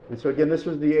 And so again, this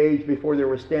was the age before there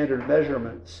were standard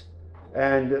measurements.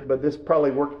 But this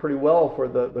probably worked pretty well for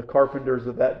the carpenters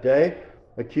of that day.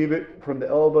 A cubit from the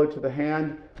elbow to the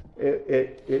hand,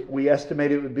 we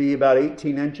estimate it would be about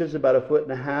 18 inches, about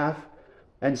 1.5 feet.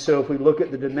 And so if we look at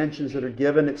the dimensions that are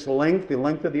given, its length, the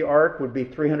length of the ark would be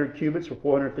 300 cubits or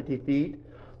 450 feet.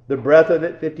 The breadth of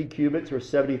it, 50 cubits or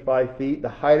 75 feet. The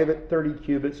height of it, 30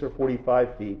 cubits or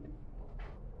 45 feet.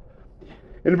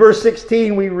 In verse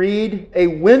 16 we read, a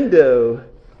window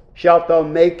shalt thou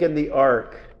make in the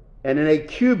ark, and in a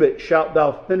cubit shalt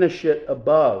thou finish it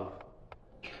above.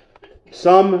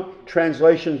 Some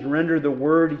translations render the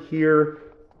word here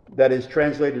that is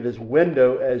translated as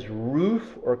window as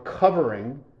roof or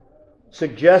covering,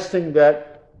 suggesting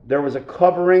that there was a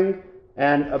covering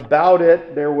and about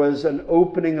it there was an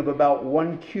opening of about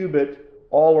 1 cubit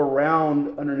all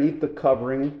around underneath the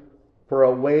covering for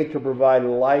a way to provide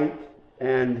light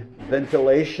and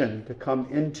ventilation to come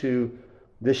into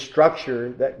this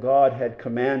structure that God had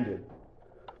commanded.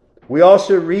 We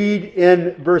also read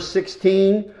in verse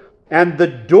 16, and the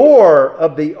door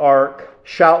of the ark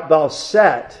shalt thou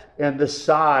set in the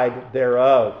side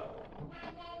thereof.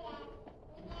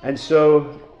 And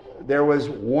so there was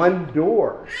one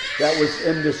door that was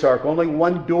in this ark, only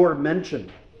one door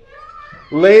mentioned.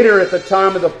 Later at the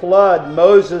time of the flood,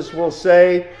 Moses will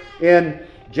say in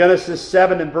Genesis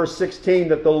 7 and verse 16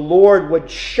 that the Lord would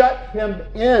shut him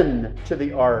in to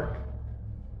the ark.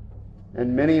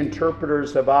 And many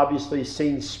interpreters have obviously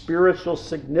seen spiritual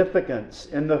significance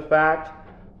in the fact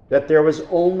that there was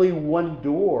only one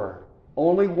door,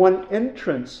 only one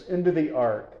entrance into the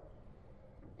ark,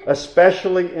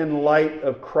 especially in light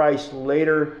of Christ's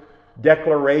later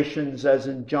declarations as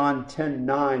in John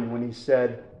 10:9 when he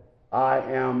said, I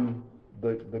am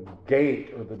the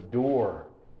gate or the door.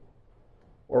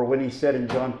 Or when he said in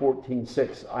John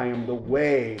 14:6, I am the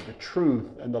way, the truth,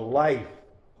 and the life.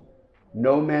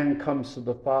 No man comes to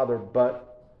the Father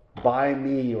but by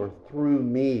me or through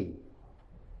me.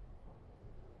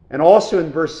 And also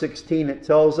in verse 16 it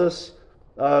tells us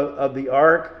of the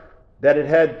ark that it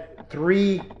had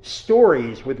 3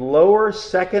 stories with lower,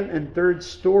 second, and third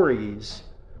stories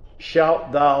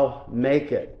shalt thou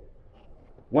make it.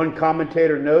 One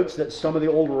commentator notes that some of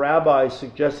the old rabbis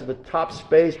suggested the top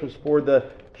space was for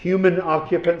the human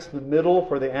occupants, the middle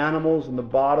for the animals, and the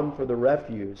bottom for the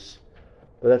refuse.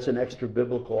 But that's an extra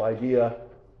biblical idea.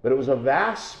 But it was a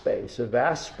vast space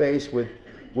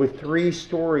with 3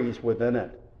 stories within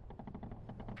it.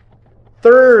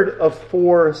 Third of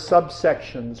 4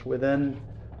 subsections within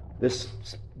this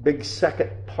big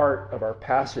second part of our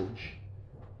passage.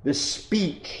 This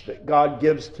speech that God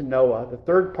gives to Noah. The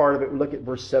third part of it, we look at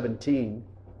verse 17,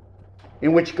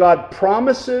 in which God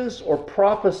promises or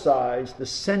prophesies the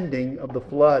sending of the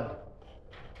flood.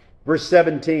 Verse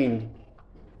 17,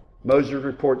 Moses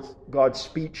reports God's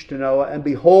speech to Noah, and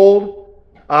behold,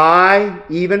 I,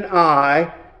 even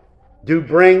I, do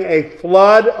bring a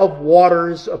flood of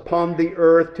waters upon the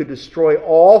earth to destroy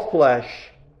all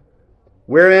flesh,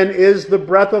 wherein is the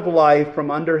breath of life from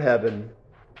under heaven,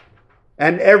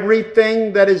 and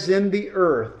everything that is in the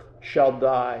earth shall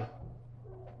die.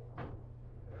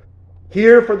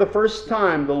 Here, for the first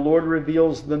time, the Lord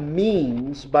reveals the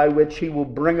means by which He will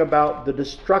bring about the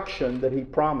destruction that He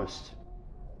promised.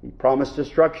 He promised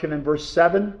destruction in verse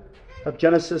 7 of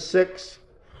Genesis 6.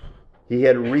 He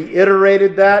had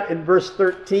reiterated that in verse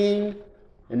 13.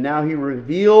 And now He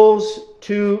reveals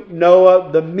to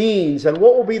Noah the means. And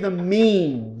what will be the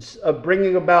means of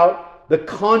bringing about the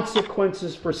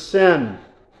consequences for sin?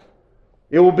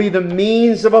 It will be the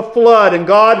means of a flood. And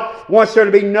God wants there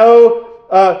to be no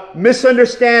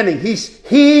misunderstanding.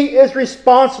 He is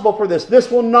responsible for this.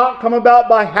 This will not come about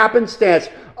by happenstance.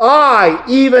 I,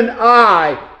 even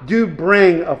I, do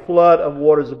bring a flood of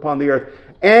waters upon the earth.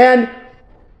 And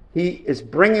He is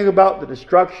bringing about the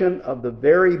destruction of the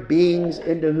very beings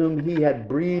into whom He had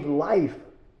breathed life,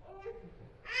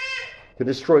 to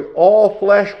destroy all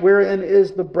flesh wherein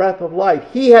is the breath of life.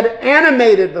 He had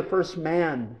animated the first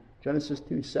man, Genesis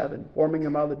 2:7, forming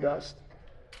him out of the dust.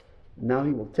 Now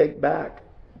He will take back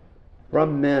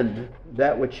from men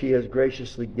that which He has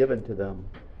graciously given to them.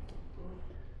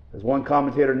 As one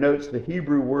commentator notes, the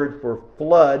Hebrew word for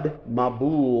flood,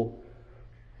 mabul,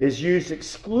 is used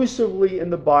exclusively in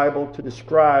the Bible to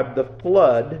describe the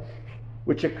flood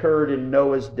which occurred in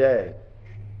Noah's day.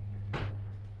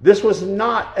 This was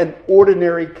not an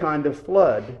ordinary kind of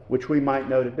flood, which we might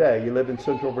know today. You live in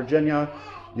Central Virginia,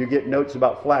 you get notes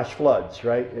about flash floods,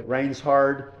 right? It rains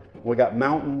hard. We got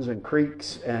mountains and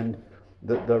creeks, and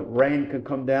the rain can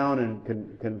come down and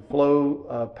can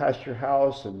flow past your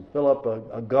house and fill up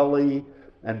a gully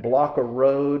and block a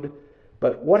road.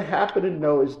 But what happened in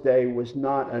Noah's day was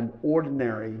not an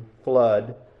ordinary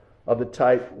flood of the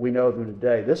type we know of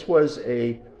today. This was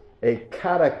a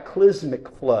cataclysmic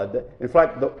flood. In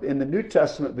fact, in the New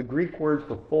Testament, the Greek word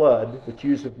for flood, that's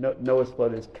used of Noah's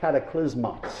flood, is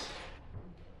cataclysmos.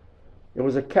 It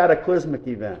was a cataclysmic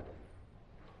event.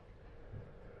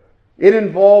 It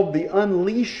involved the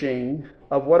unleashing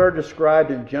of what are described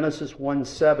in Genesis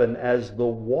 1:7 as the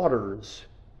waters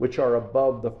which are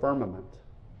above the firmament.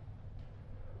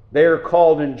 They are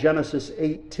called in Genesis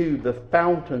 8:2 the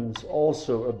fountains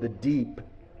also of the deep,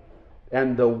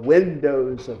 and the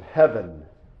windows of heaven,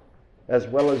 as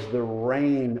well as the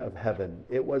rain of heaven.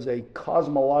 It was a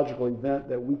cosmological event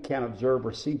that we can't observe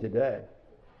or see today,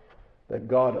 that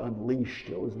God unleashed.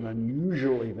 It was an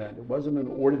unusual event. It wasn't an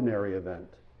ordinary event.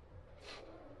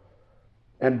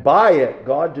 And by it,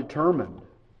 God determined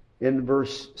in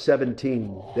verse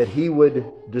 17 that He would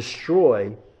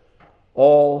destroy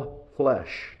all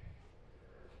flesh.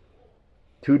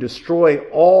 To destroy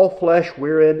all flesh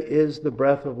wherein is the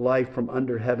breath of life from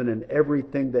under heaven, and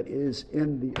everything that is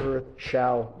in the earth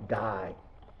shall die.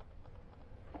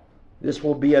 This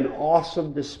will be an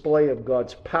awesome display of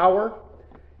God's power.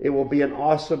 It will be an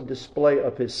awesome display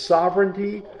of His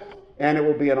sovereignty, and it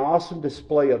will be an awesome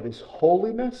display of His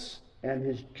holiness and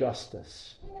His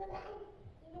justice.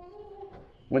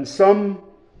 When some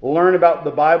learn about the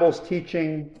Bible's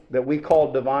teaching that we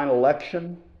call divine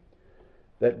election,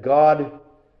 that God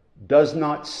does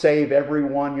not save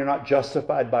everyone. You're not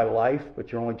justified by life,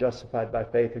 but you're only justified by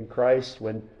faith in Christ.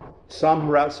 When some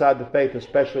who are outside the faith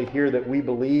especially hear that we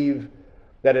believe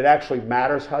that it actually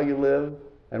matters how you live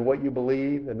and what you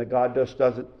believe, and that God just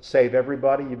doesn't save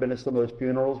everybody. You've been to some of those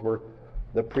funerals where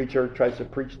the preacher tries to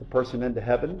preach the person into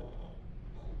heaven,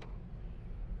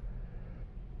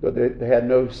 but they had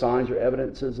no signs or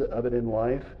evidences of it in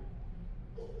life.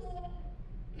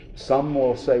 Some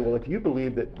will say, well, if you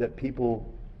believe that people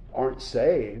aren't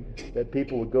saved, that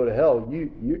people would go to hell,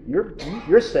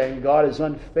 you're saying God is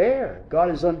unfair. God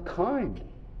is unkind.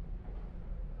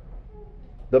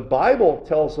 The Bible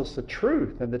tells us the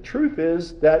truth, and the truth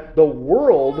is that the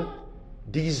world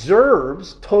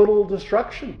deserves total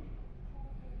destruction.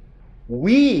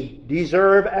 we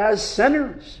deserve as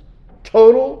sinners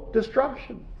total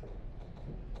destruction.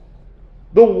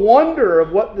 The wonder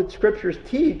of what the Scriptures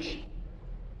teach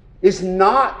is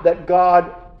not that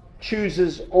God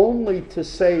chooses only to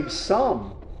save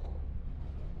some.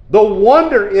 The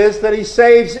wonder is that He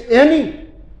saves any.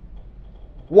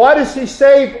 Why does He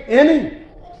save any?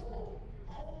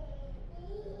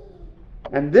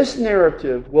 And this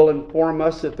narrative will inform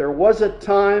us that there was a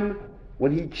time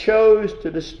when He chose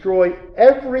to destroy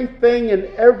everything and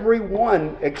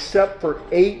everyone except for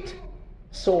 8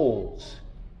 souls,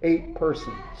 8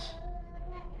 persons.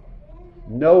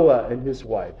 Noah and his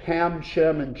wife, Ham,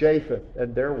 Shem, and Japheth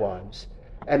and their wives.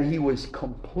 And He was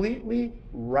completely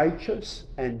righteous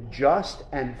and just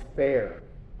and fair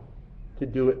to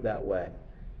do it that way.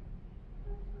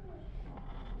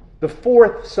 The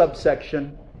 4th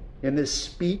subsection in this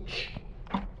speech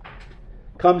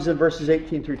comes in verses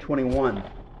 18 through 21.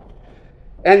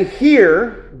 And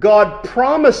here, God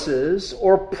promises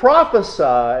or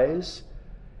prophesies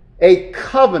a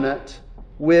covenant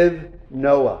with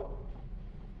Noah.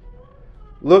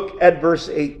 Look at verse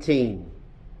 18.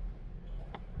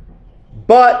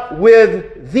 But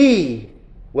with thee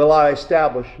will I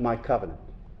establish my covenant.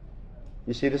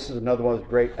 You see, this is another one of those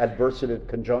great adversative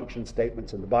conjunction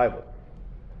statements in the Bible.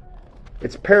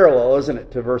 It's parallel, isn't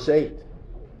it, to verse 8?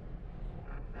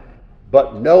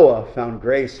 But Noah found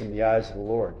grace in the eyes of the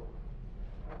Lord.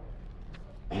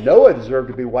 Noah deserved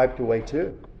to be wiped away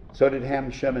too. So did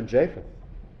Ham, Shem, and Japheth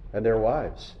and their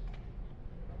wives.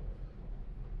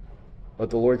 But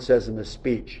the Lord says in this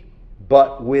speech,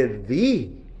 but with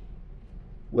thee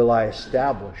will I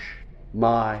establish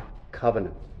my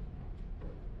covenant.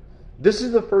 This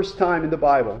is the first time in the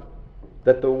Bible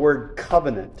that the word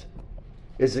covenant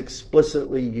is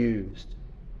explicitly used.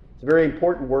 It's a very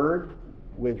important word.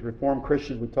 With Reformed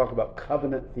Christians, we talk about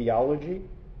covenant theology.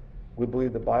 We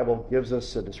believe the Bible gives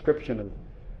us a description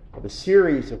of a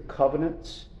series of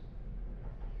covenants,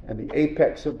 and the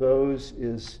apex of those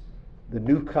is the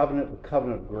new covenant, the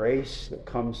covenant of grace that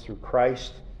comes through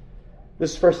Christ.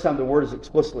 This is the first time the word is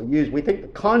explicitly used. We think the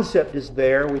concept is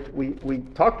there. We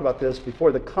talked about this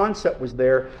before. The concept was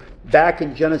there back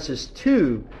in Genesis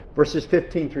 2, verses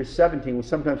 15 through 17. We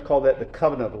sometimes call that the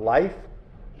covenant of life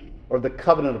or the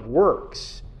covenant of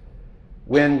works.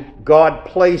 When God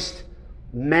placed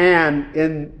man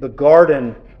in the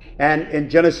garden, and in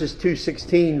Genesis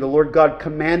 2:16, the Lord God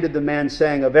commanded the man,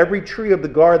 saying, of every tree of the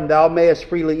garden thou mayest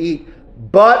freely eat,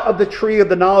 but of the tree of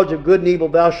the knowledge of good and evil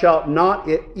thou shalt not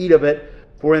eat of it,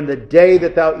 for in the day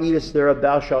that thou eatest thereof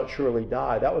thou shalt surely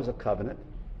die. That was a covenant,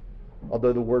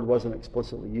 although the word wasn't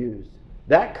explicitly used.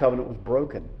 That covenant was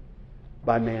broken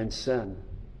by man's sin.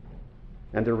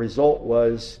 And the result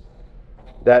was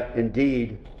that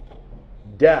indeed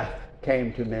death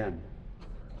came to men.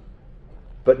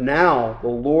 But now the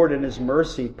Lord in His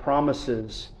mercy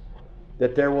promises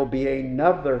that there will be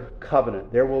another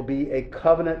covenant. There will be a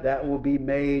covenant that will be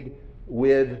made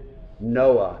with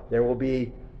Noah. There will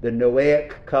be the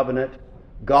Noahic covenant.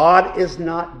 God is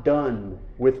not done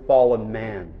with fallen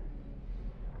man.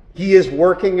 He is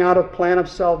working out a plan of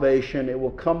salvation. It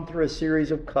will come through a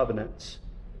series of covenants,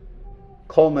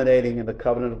 culminating in the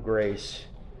covenant of grace,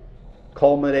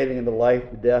 culminating in the life,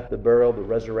 the death, the burial, the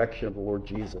resurrection of the Lord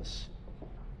Jesus.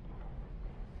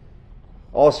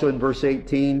 Also in verse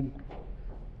 18,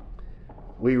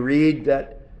 we read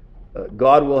that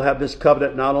God will have this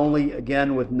covenant not only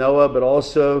again with Noah, but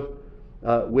also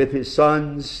with his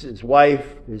sons, his wife,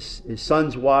 his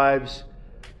sons' wives.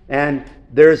 And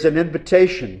there's an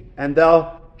invitation, and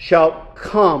thou shalt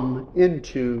come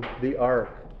into the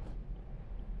ark.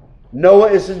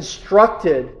 Noah is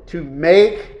instructed to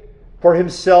make for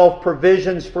himself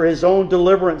provisions for his own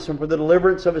deliverance and for the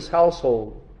deliverance of his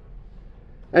household.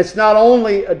 And it's not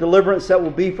only a deliverance that will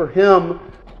be for him,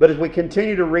 but as we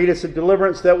continue to read, it's a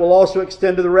deliverance that will also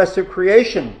extend to the rest of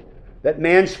creation, that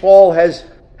man's fall has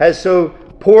so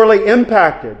poorly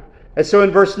impacted. And so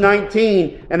in verse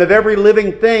 19, and of every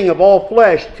living thing of all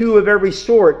flesh, 2 of every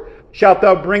sort shalt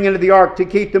thou bring into the ark to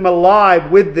keep them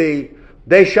alive with thee.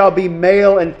 They shall be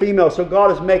male and female. So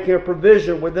God is making a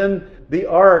provision within the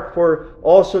ark for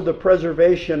also the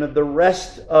preservation of the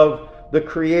rest of the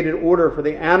created order for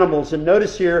the animals. And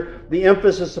notice here the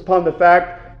emphasis upon the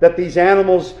fact that these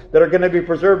animals that are going to be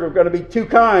preserved are going to be 2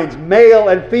 kinds, male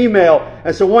and female.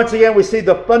 And so once again we see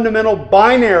the fundamental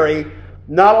binary,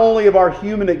 not only of our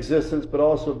human existence, but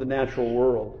also of the natural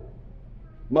world.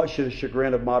 Much to the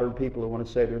chagrin of modern people who want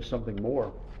to say there's something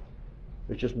more.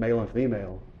 It's just male and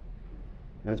female.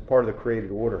 And it's part of the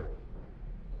created order.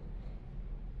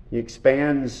 He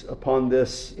expands upon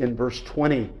this in verse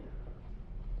 20.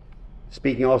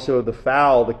 Speaking also of the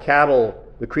fowl, the cattle,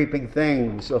 the creeping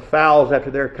things, of fowls after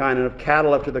their kind, and of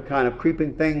cattle after their kind, of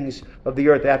creeping things of the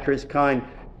earth after his kind,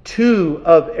 two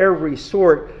of every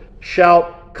sort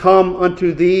shall come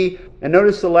unto thee. And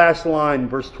notice the last line,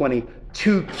 verse 20,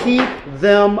 to keep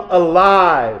them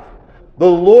alive. The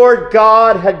Lord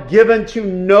God had given to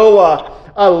Noah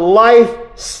a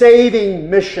life-saving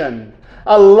mission,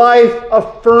 a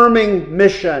life-affirming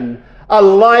mission, a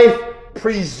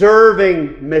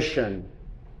life-preserving mission.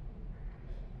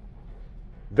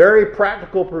 Very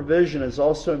practical provision is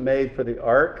also made for the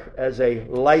ark as a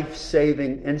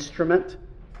life-saving instrument.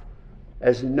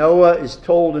 As Noah is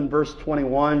told in verse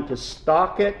 21 to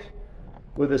stock it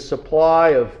with a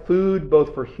supply of food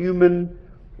both for human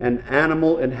and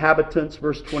animal inhabitants,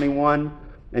 verse 21,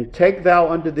 and take thou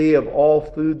unto thee of all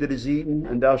food that is eaten,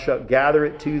 and thou shalt gather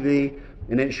it to thee,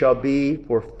 and it shall be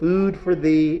for food for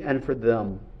thee and for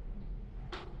them.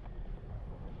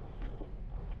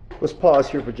 Let's pause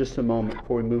here for just a moment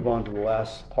before we move on to the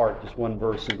last part, just one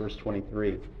verse in verse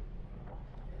 23.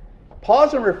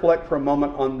 Pause and reflect for a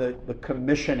moment on the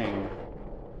commissioning,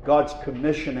 God's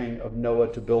commissioning of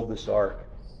Noah to build this ark.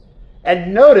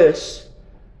 And notice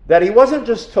that he wasn't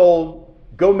just told,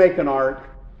 go make an ark,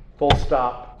 full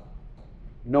stop,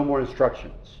 no more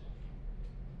instructions.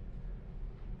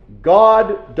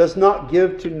 God does not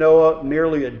give to Noah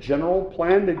merely a general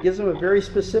plan, but gives him a very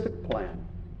specific plan.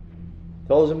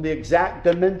 Tells him the exact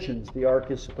dimensions the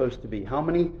ark is supposed to be, how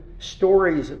many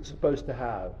stories it's supposed to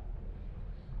have,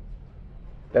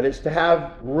 that it's to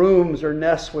have rooms or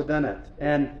nests within it.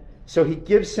 And so he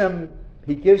gives him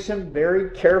very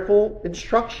careful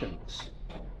instructions.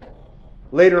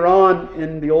 Later on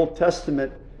in the Old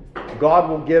Testament, God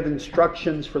will give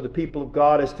instructions for the people of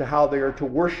God as to how they are to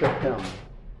worship Him,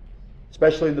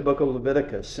 especially in the book of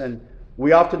Leviticus. And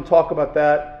we often talk about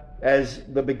that as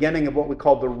the beginning of what we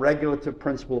call the regulative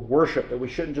principle of worship, that we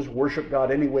shouldn't just worship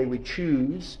God any way we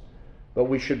choose, but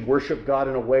we should worship God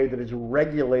in a way that is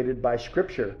regulated by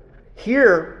Scripture.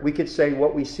 Here, we could say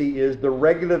what we see is the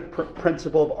regulative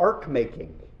principle of ark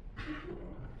making.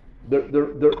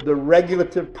 The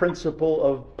regulative principle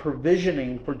of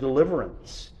provisioning for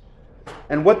deliverance.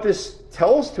 And what this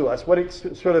tells to us, what it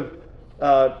sort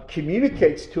of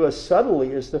communicates to us subtly,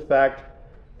 is the fact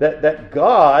that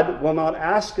God will not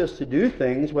ask us to do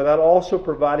things without also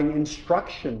providing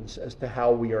instructions as to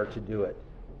how we are to do it.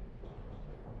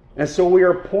 And so we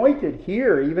are pointed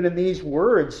here, even in these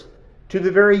words, to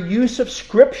the very use of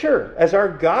Scripture as our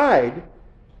guide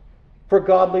for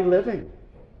godly living.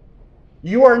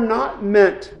 You are not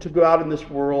meant to go out in this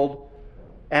world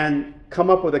and come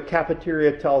up with a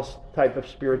cafeteria type of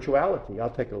spirituality. I'll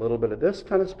take a little bit of this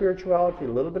kind of spirituality, a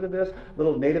little bit of this, a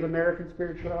little Native American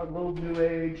spirituality, a little New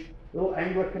Age, a little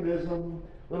Anglicanism,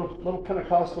 a little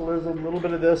Pentecostalism, a little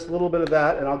bit of this, a little bit of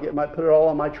that, and put it all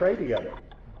on my tray together.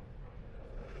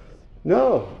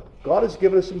 No, God has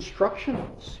given us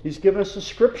instructions. He's given us the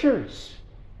Scriptures.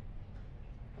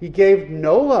 He gave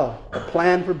Noah a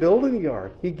plan for building the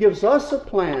ark. He gives us a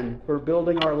plan for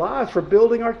building our lives, for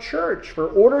building our church, for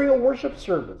ordering a worship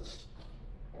service.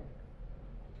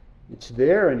 It's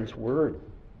there in His Word.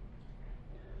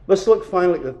 Let's look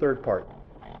finally at the third part.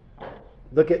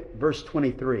 Look at verse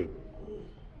 23.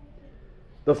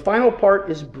 The final part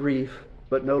is brief,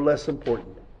 but no less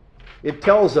important. It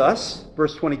tells us,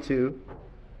 verse 22,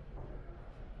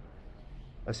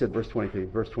 I said verse 23,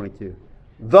 verse 22.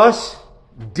 Thus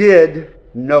did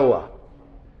Noah,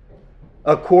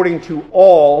 according to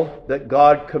all that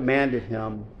God commanded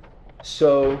him,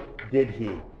 so did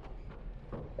he.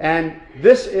 And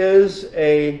this is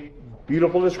a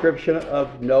beautiful description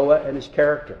of Noah and his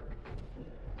character.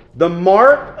 The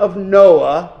mark of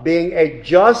Noah being a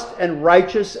just and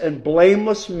righteous and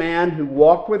blameless man who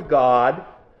walked with God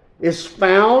is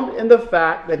found in the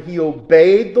fact that he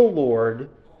obeyed the Lord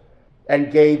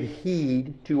and gave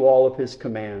heed to all of His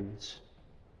commands.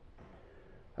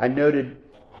 I noted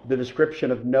the description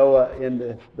of Noah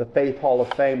in the Faith Hall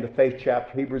of Fame, the Faith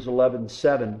chapter, Hebrews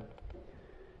 11:7.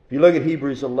 If you look at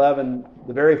Hebrews 11,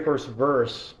 the very first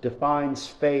verse defines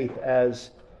faith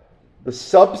as the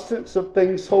substance of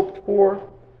things hoped for,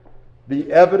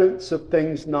 the evidence of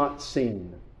things not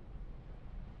seen.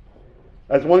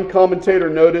 As one commentator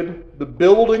noted, the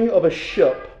building of a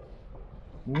ship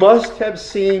must have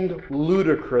seemed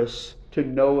ludicrous to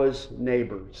Noah's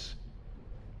neighbors,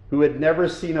 who had never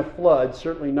seen a flood,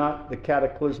 certainly not the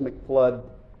cataclysmic flood,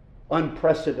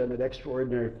 unprecedented,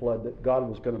 extraordinary flood that God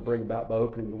was going to bring about by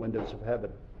opening the windows of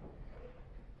heaven.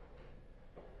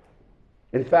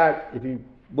 In fact, if you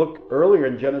look earlier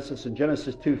in Genesis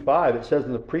 2:5, it says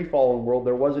in the pre-fallen world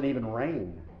there wasn't even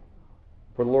rain.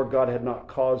 For the Lord God had not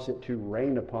caused it to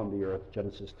rain upon the earth,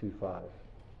 Genesis 2:5.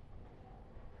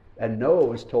 And Noah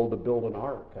was told to build an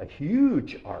ark, a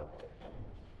huge ark.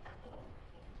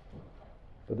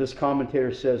 But this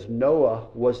commentator says Noah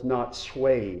was not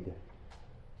swayed,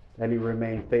 and he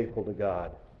remained faithful to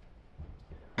God.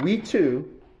 We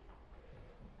too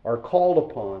are called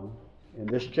upon in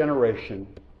this generation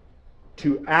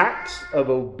to acts of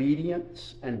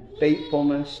obedience and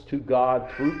faithfulness to God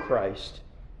through Christ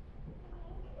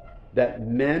that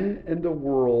men in the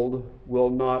world will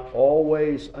not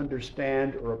always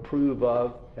understand or approve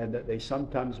of, and that they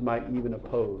sometimes might even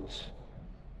oppose.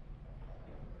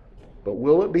 But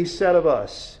will it be said of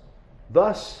us,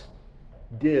 thus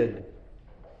did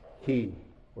he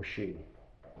or she?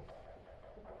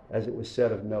 As it was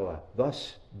said of Noah,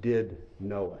 thus did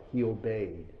Noah. He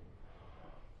obeyed.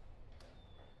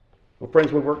 Well,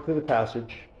 friends, we've worked through the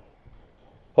passage.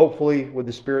 Hopefully, with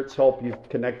the Spirit's help, you've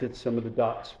connected some of the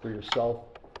dots for yourself.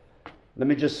 Let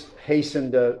me just hasten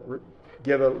to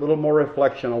give a little more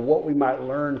reflection on what we might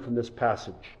learn from this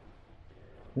passage.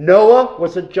 Noah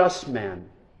was a just man,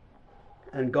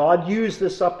 and God used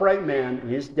this upright man in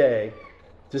his day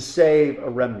to save a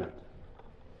remnant.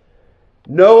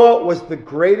 Noah was the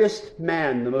greatest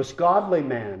man, the most godly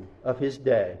man of his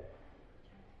day,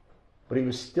 but he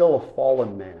was still a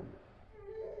fallen man.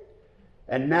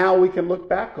 And now we can look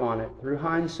back on it through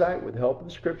hindsight with the help of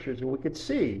the Scriptures, and we could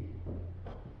see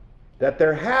that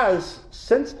there has,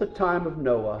 since the time of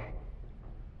Noah,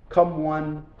 come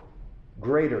one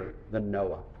greater than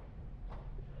Noah.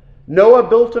 Noah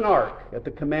built an ark at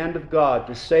the command of God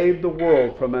to save the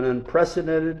world from an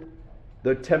unprecedented,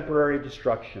 though temporary,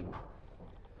 destruction.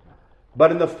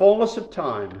 But in the fullness of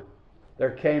time,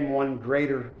 there came one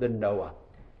greater than Noah.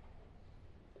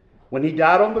 When he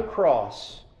died on the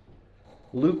cross,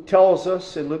 Luke tells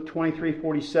us in Luke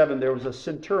 23:47, there was a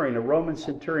centurion, a Roman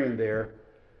centurion there,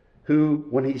 who,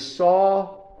 when he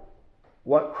saw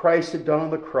what Christ had done on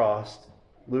the cross,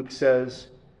 Luke says,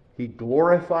 he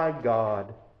glorified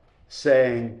God,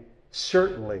 saying,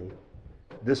 certainly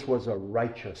this was a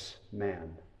righteous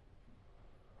man,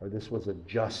 or this was a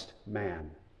just man.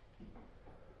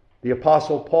 The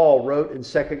Apostle Paul wrote in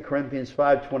 2 Corinthians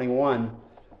 5:21,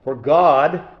 for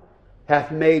God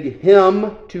hath made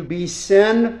him to be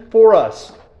sin for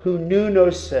us, who knew no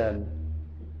sin,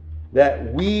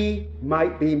 that we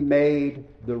might be made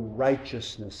the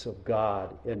righteousness of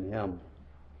God in him.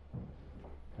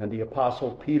 And the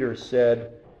Apostle Peter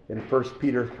said in 1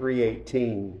 Peter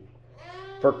 3:18,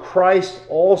 for Christ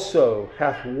also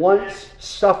hath once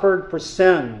suffered for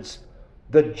sins,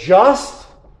 the just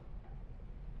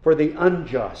for the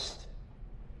unjust,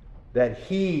 that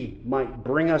he might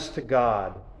bring us to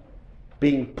God,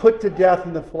 being put to death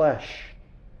in the flesh,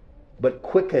 but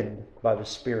quickened by the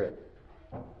Spirit.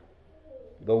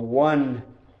 The one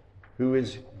who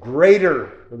is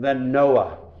greater than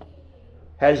Noah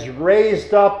has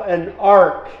raised up an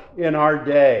ark in our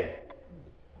day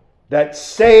that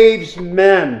saves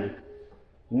men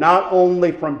not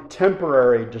only from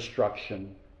temporary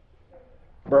destruction,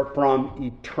 but from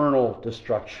eternal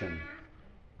destruction.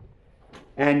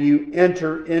 And you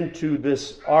enter into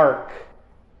this ark,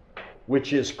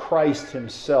 which is Christ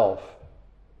himself,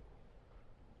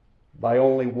 by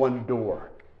only one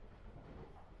door,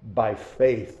 by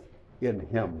faith in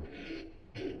him.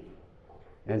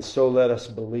 And so let us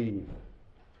believe,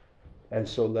 and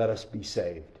so let us be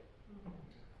saved.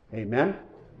 Amen?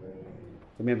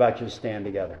 Let me invite you to stand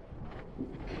together.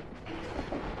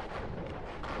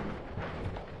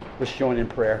 Let's join in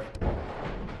prayer.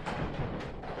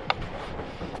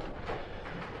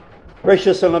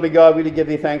 Gracious and loving God, we do give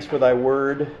thee thanks for thy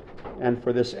word and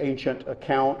for this ancient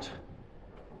account,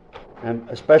 and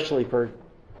especially for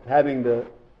having the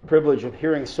privilege of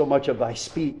hearing so much of thy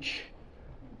speech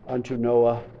unto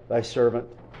Noah, thy servant.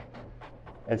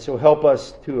 And so help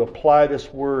us to apply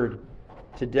this word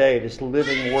today, this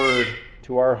living word,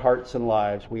 to our hearts and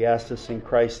lives. We ask this in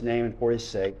Christ's name and for his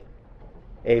sake.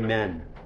 Amen.